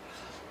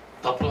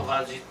 To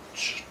prowadzi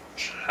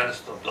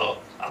często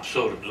do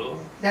absurdu.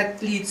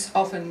 That leads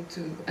often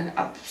to an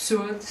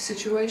absurd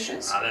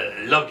situations. Ale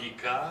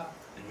logika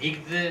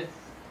nigdy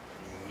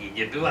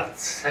nie była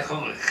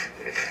cechą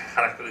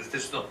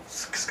charakterystyczną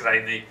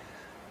skrajnej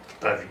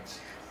prawicy.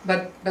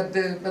 But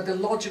the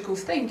logical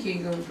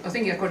thinking, or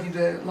thinking according to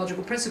the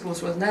logical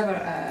principles, was never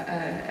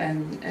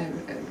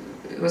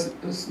was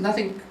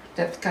nothing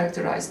that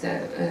characterized the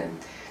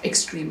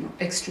extreme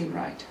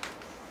right.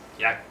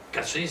 Jak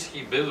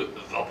Kaczyński był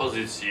w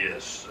opozycji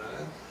jeszcze,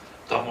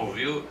 to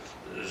mówił,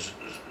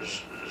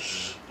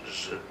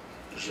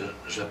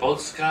 że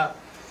Polska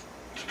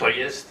to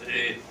jest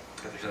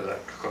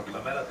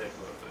konglomerat,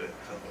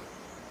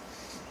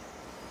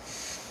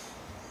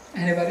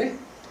 Anybody?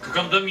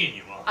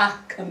 Kondominium.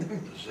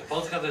 Kondominium. Że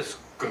Polska to jest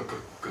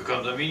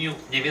kondominium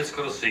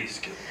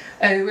niemiecko-rosyjskie.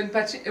 When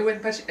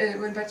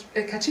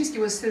Kaczynski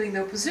was still in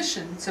the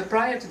opposition, so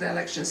prior to the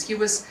elections, he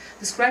was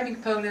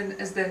describing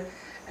Poland as the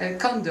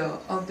condo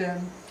of the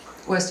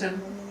Western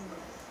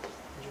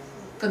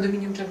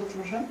Kondominium czego,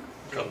 proszę?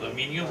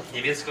 Kondominium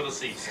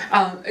niemiecko-rosyjskie.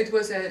 It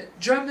was a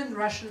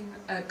German-Russian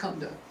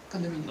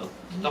condominium.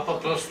 No po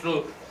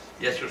prostu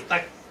jest już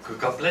tak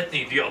kompletny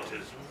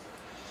idiotyzm.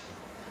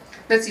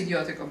 That's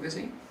idiotic,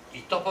 obviously.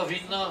 I to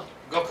powinno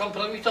go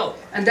kompromitować.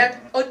 And that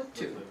ought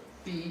to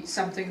be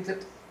something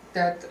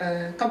that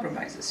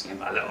compromises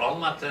him. Ale on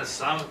ma ten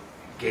sam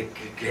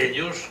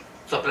geniusz,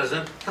 co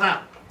prezydent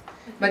Trump.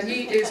 But he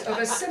is of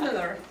a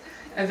similar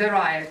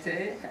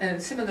variety,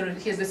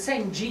 he has the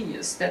same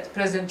genius that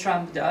President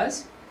Trump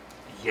does.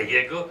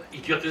 Jego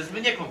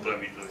idiotyzmy nie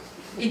kompromitują.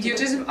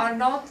 Idiotism are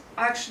not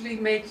actually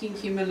making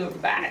him look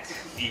bad.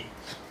 I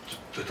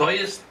to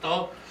jest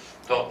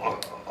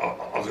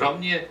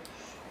ogromnie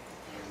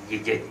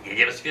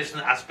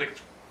niebezpieczny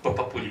aspekt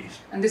populizmu.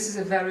 And this is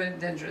a very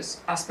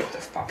dangerous aspect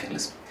of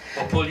populism.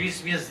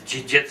 Populizm jest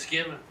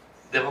dzieckiem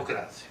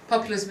demokracji.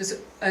 Populism is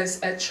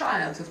a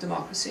child of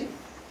democracy.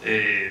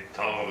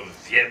 To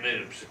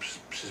wiemy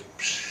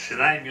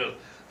przynajmniej od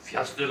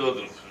Wiosny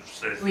Ludów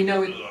w We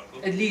know 1948 it roku,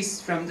 at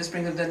least from the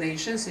Spring of the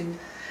Nations in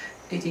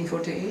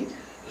 1848.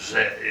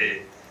 że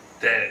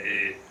te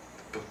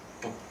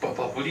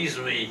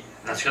populizmy i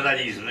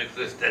nacjonalizmy,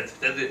 które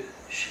wtedy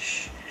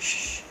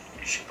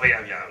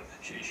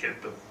się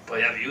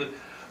pojawiły,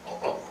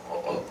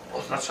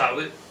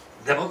 oznaczały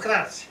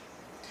demokrację.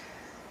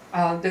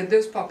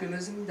 Those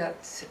populism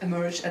that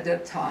emerged at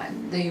that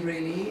time, they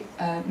really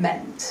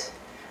meant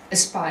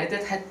aspired,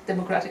 that had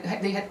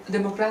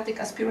democratic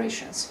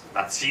aspirations.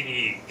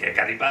 Mazzini,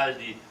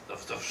 Garibaldi,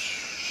 to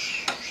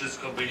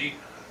wszystko byli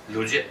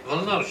ludzie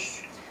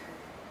wolności.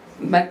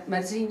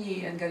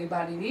 Mazzini and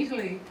Garibaldi in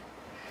Italy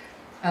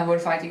were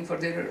fighting for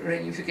the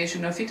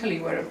reunification of Italy,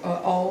 were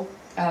all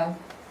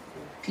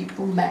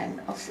people,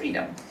 men of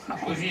freedom. A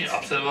później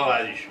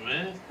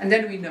obserwowaliśmy And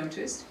then we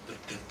noticed,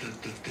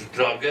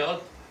 drogę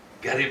od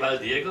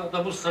Garibaldiego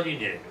do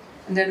Mussoliniego.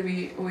 and then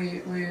we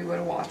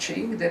were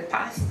watching the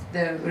path,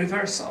 the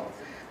reversal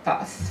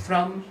path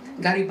from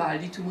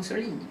Garibaldi to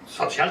Mussolini.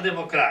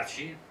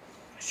 Socjaldemokraci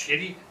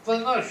chcieli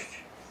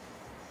wolności.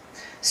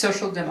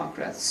 Social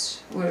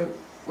democrats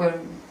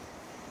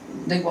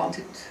they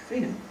wanted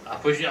freedom. A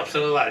później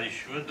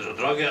obserwowaliśmy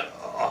drogę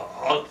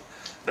od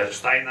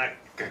Bernsteina,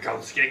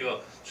 Kautskiego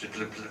czy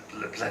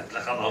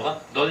Plechanowa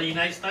do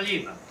Lenina i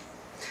Stalina.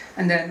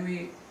 And then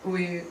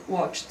we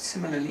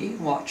similarly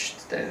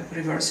watched the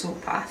reversal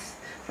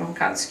path from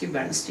Kautsky,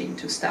 Bernstein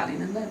to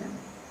Stalin and Lenin.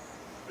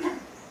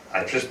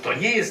 Ale przecież to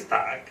nie jest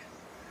tak,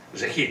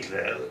 że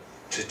Hitler,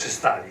 czy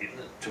Stalin,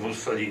 czy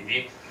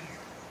Mussolini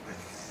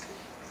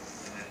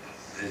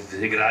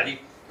wygrali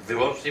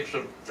wyłącznie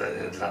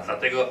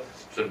dlatego,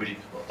 że byli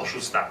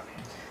oszustami.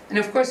 And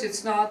of course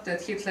it's not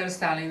that Hitler,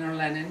 Stalin or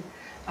Lenin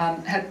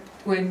had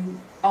won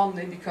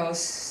only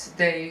because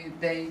they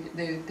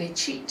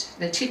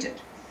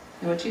cheated.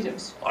 They were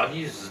cheaters.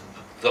 Oni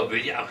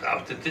zdobyli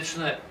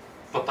autentyczne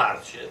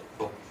poparcie,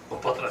 bo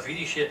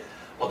potrafili się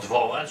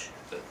odwołać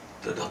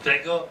do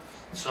tego,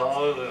 co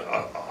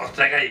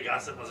Ortega y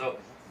Gasset nazwał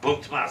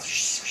bunt mas,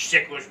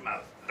 wściekłość mas,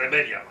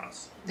 rebelia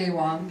mas. They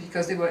won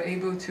because they were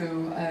able to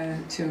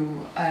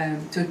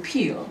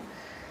appeal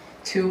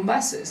to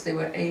masses. They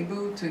were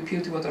able to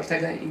appeal to what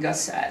Ortega y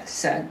Gasset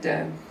said,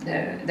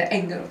 the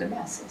anger of the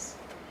masses.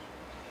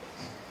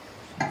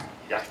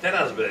 Jak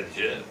teraz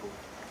będzie,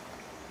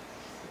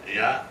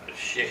 ja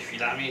się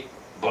chwilami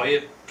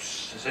boję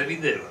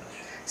przewidywać.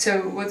 So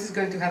what is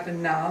going to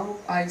happen now?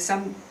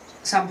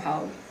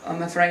 Somehow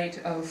I'm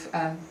afraid of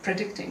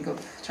predicting, of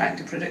trying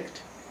to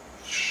predict.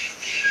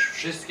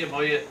 Wszystkie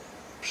moje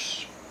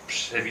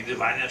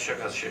przewidywania się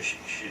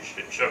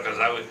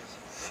okazały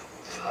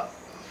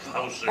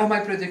fałszywe. All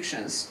my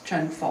predictions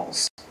turned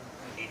false.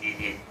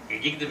 I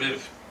nigdy bym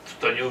w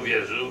to nie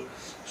uwierzył,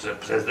 że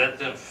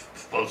prezydentem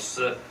w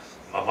Polsce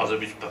może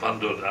być pan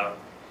Duda.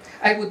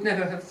 I would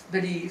never have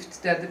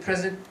believed that the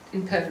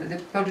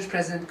Polish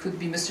president could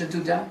be Mr.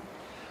 Duda.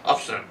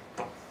 Owszem,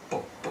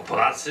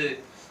 Polacy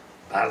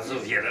bardzo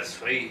wiele w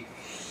swojej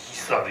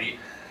historii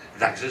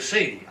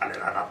nagrzeszyli, ale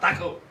na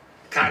taką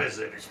karę,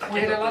 że być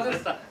takiego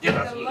prezydenta nie We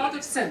had a lot zasłużyli.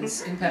 of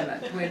sins in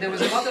Poland. There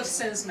was a lot of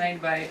sins made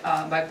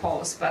by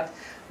Poles, but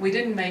we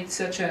didn't make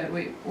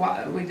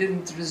we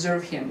didn't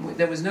reserve him.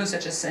 There was no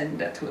such a sin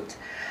that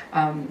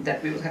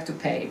we would have to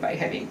pay by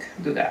having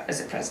Duda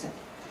as a president.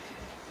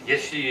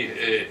 Jeśli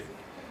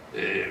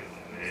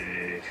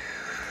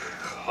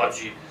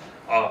chodzi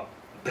o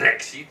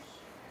Brexit,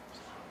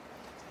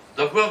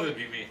 do głowy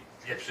by mi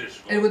nie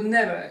przyszło, It would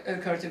never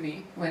occur to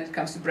me when it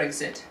comes to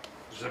Brexit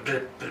że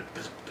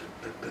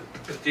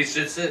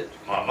Brytyjczycy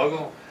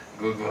mogą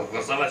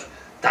głosować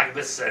tak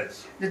bez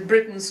sensu. that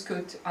Britons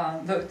could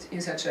vote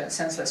in such a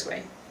senseless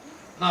way.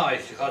 No,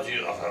 jeśli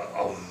chodzi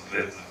o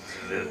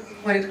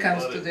When it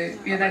comes to the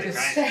United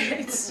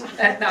States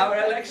and our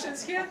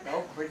elections here,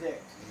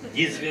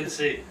 nic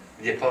więcej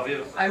nie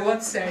powiem. I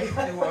won't say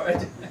a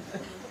word.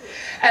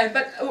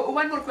 But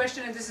one more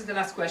question, and this is the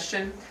last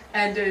question.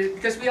 And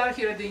because we are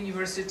here at the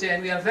university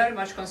and we are very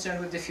much concerned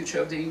with the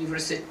future of the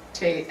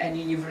university and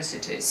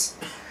universities.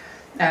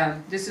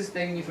 This is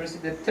the university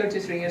that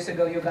 33 years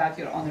ago you got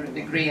your honorary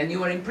degree, and you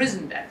were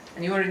imprisoned then.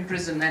 And you were in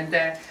prison,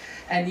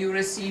 and you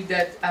received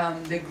that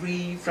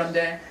degree from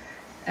the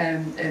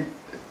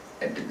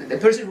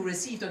person who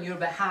received on your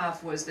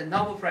behalf was the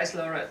Nobel Prize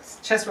laureate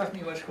Czesław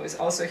Miłosz, who is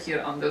also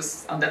here on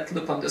those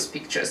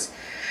pictures.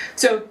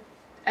 So,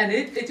 and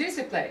it is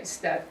a place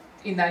that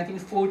in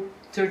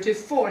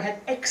 1934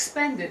 had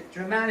expanded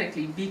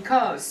dramatically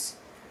because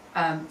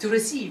to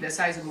receive a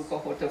sizable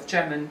cohort of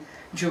German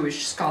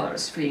Jewish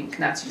scholars fleeing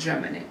Nazi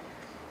Germany.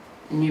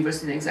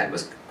 University in exile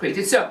was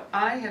created. So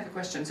I have a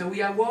question. So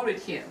we are worried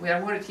here. We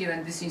are worried here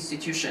in this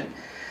institution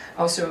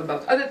also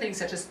about other things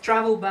such as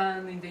travel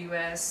ban in the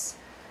US,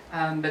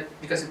 but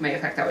because it may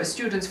affect our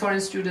students,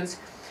 foreign students,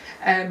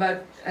 and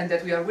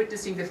that we are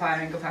witnessing the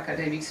firing of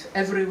academics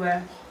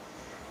everywhere,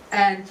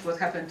 and what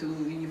happened to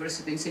the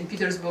university in St.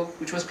 Petersburg,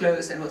 which was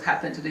closed, and what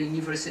happened to the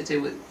university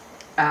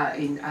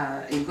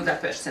in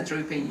Budapest, Central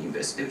European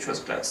University, which was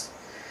closed.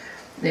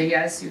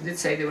 Yes, you did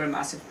say there were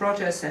massive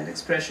protests and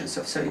expressions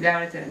of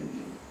solidarity, and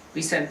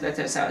we sent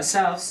letters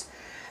ourselves,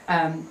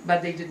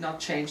 but they did not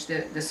change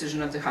the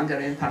decision of the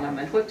Hungarian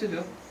parliament. What to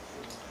do?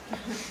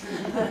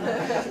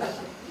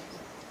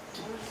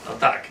 No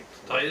tak,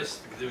 to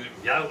jest, gdybym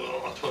miał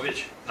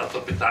odpowiedź na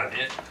to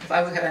pytanie, If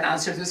I would have an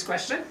answer to this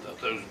question,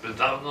 to już by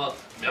dawno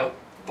miał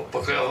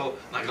pokojową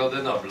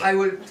Nagrodę Nobla. I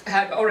would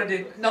have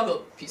already Nobel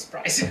Peace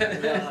Prize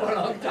for a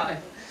long time.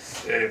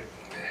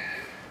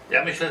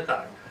 Ja myślę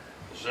tak,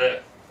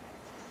 że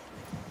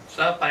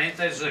trzeba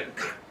pamiętać, że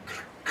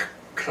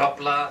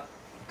kropla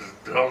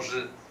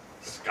drąży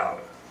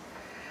skałę.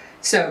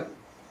 So,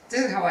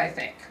 this is how I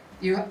think.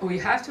 We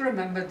have to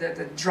remember that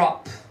the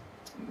drop,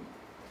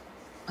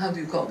 how do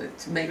you call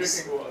it,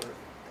 makes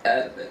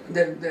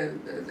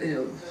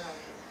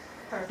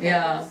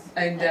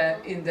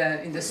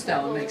in the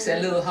stone makes a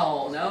little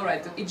hole, no,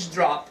 right? Each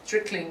drop,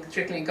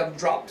 trickling of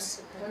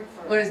drops.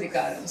 Where is the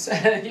Karams?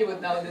 You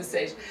would know on this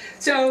stage.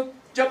 So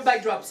drop by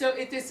drop. So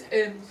it is,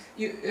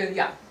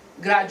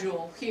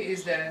 gradual.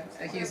 He's the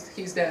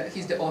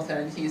author,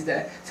 and he's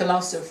the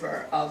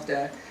philosopher of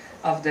the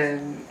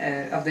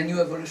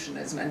new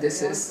evolutionism, and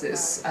this is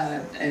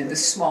the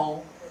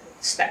small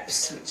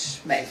steps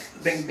which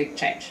bring big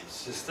change.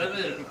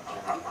 Systemy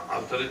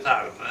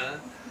autorytarne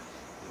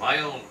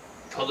mają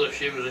to do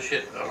siebie, że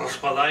się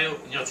rozpadają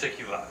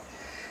nieoczekiwanie.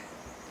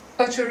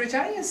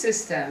 Authoritarian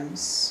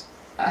systems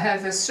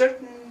have a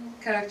certain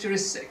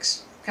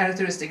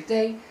characteristic.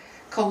 They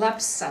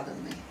collapse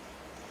suddenly.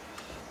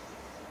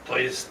 To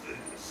jest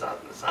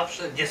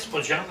zawsze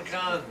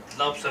niespodzianka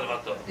dla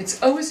obserwatorów.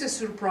 It's always a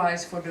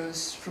surprise for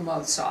those from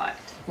outside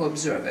who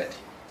observe it.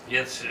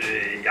 Więc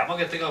ja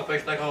mogę tylko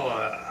opowiedzieć taką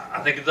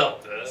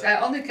anegdotę. So I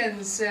only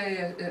can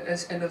say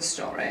a little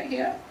story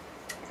here.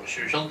 W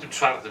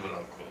 1984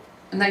 roku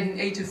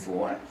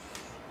 1984,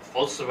 w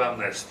Polsce była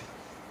amnestia.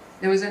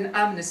 there was an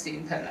amnesty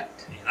in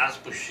Poland. I nas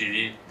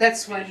puścili.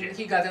 That's when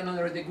he got an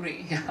honorary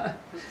degree.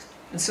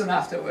 And soon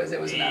afterwards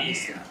there was an I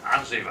amnesty.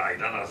 Andrzej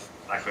Wajda, nasz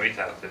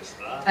znakomity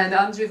artysta, And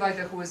Andrzej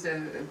Wajda, who was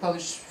the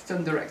Polish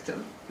film director,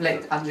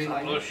 late Andrzej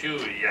Wajda, zaprosił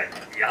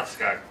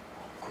Jacka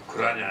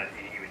Kurania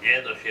i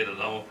mnie do siebie do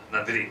domu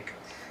na drinka.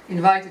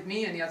 invited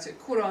me and Jacek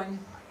Kuroń,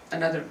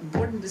 another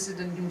important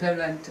dissident in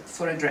Poland,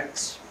 for a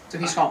drinks to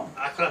his home.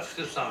 Akurat w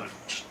tym samym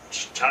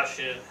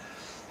czasie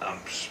tam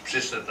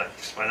przyszedł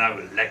taki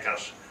wspaniały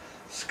lekarz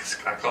z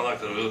Krakowa,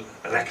 który był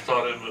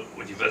rektorem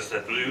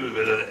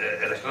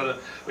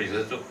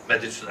Uniwersytetu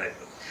Medycznego.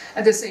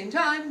 At the same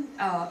time,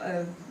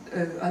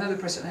 another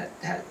person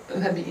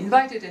had been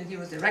invited, and he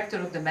was the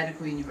rector of the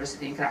Medical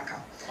University in Krakow.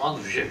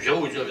 On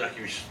wziął udział w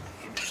jakimś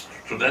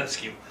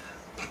studenckim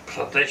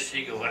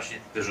proteście i go właśnie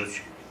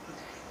wyrzucili.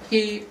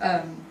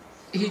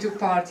 He took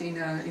part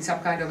in some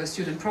kind of a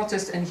student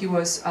protest, and he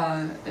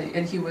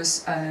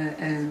was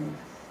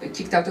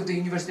kicked out of the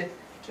university.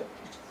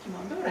 Kim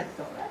on był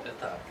rektorem?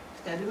 Tak.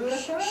 Wtedy był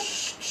rektorem?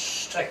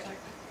 Szczeknik.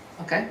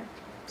 Okay,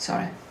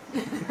 sorry.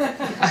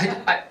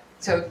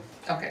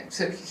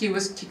 So he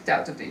was kicked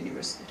out of the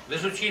university.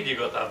 Wyrzucili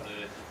go tam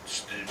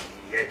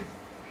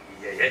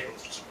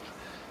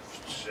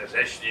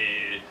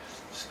wcześniej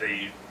z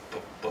tej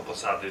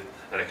posady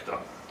rektora.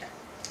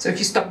 So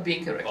he stopped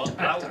being a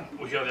rector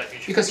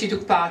because he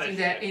took part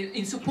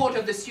in support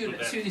of the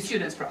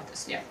students'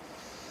 protest. Yeah.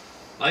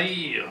 No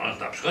i on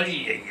tam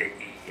przychodzi i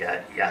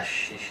ja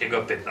się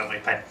go pytam, no i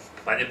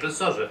panie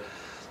profesorze,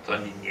 to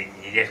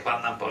niech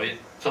pan nam powie,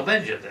 co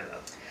będzie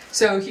teraz.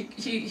 So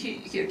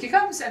he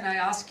comes, and I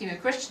ask him a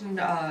question,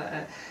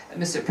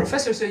 Mr.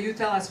 Professor, so you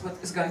tell us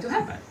what is going to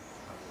happen.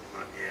 No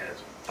nie,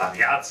 pan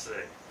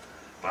Jacek,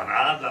 pan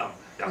Adam,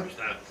 ja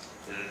myślałem,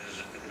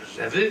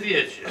 że wy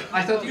wiecie.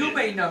 I thought you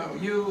may know,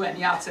 you and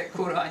Jacek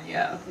Kuroń,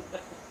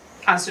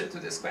 answer to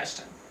this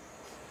question.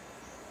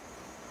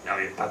 Ja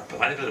mówię,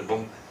 panie profesor, bo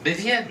my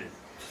wiemy,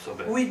 co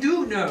będzie. We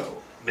do know,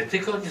 My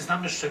tylko nie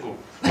znamy szczegółów.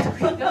 We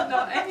don't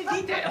know any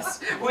details.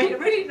 We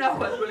really know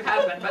what will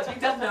happen, but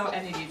we don't know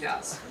any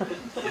details.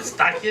 Więc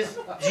tak jest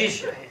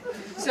dzisiaj.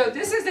 So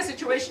this is the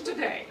situation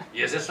today.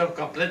 Jest zresztą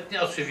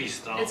kompletnie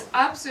oczywistą, It's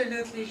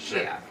absolutely że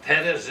clear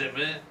te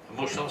reżimy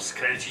muszą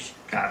skręcić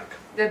kark.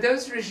 that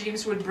those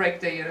regimes will break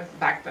their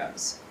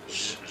backbones.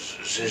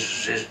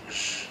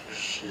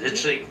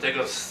 Życzę im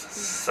tego z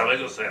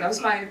całego serca.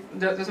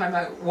 Those are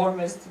my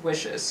warmest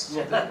wishes.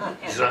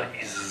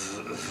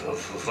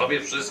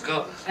 Zrobię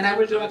wszystko, And I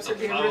will do żeby to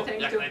absolutely trwało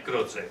everything jak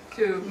najkrócej.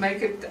 to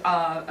make it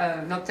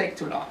not take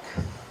too long.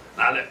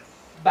 Ale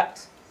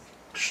But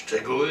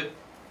szczegóły,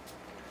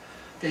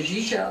 the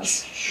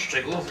details,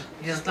 szczegółów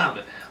nie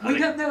znamy. we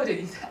don't know the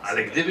details.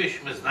 Ale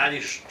gdybyśmy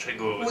znali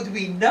szczegóły, Would we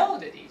know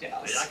the to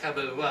details? jaka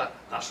by była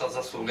nasza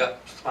zasługa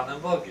przed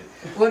Panem Bogiem?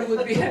 What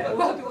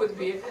would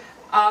be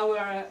our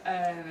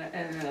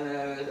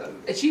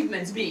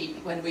achievements be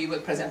when we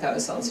will present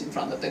ourselves in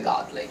front of the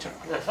God later?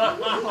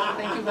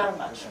 Thank you very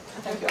much.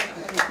 Thank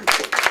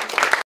you.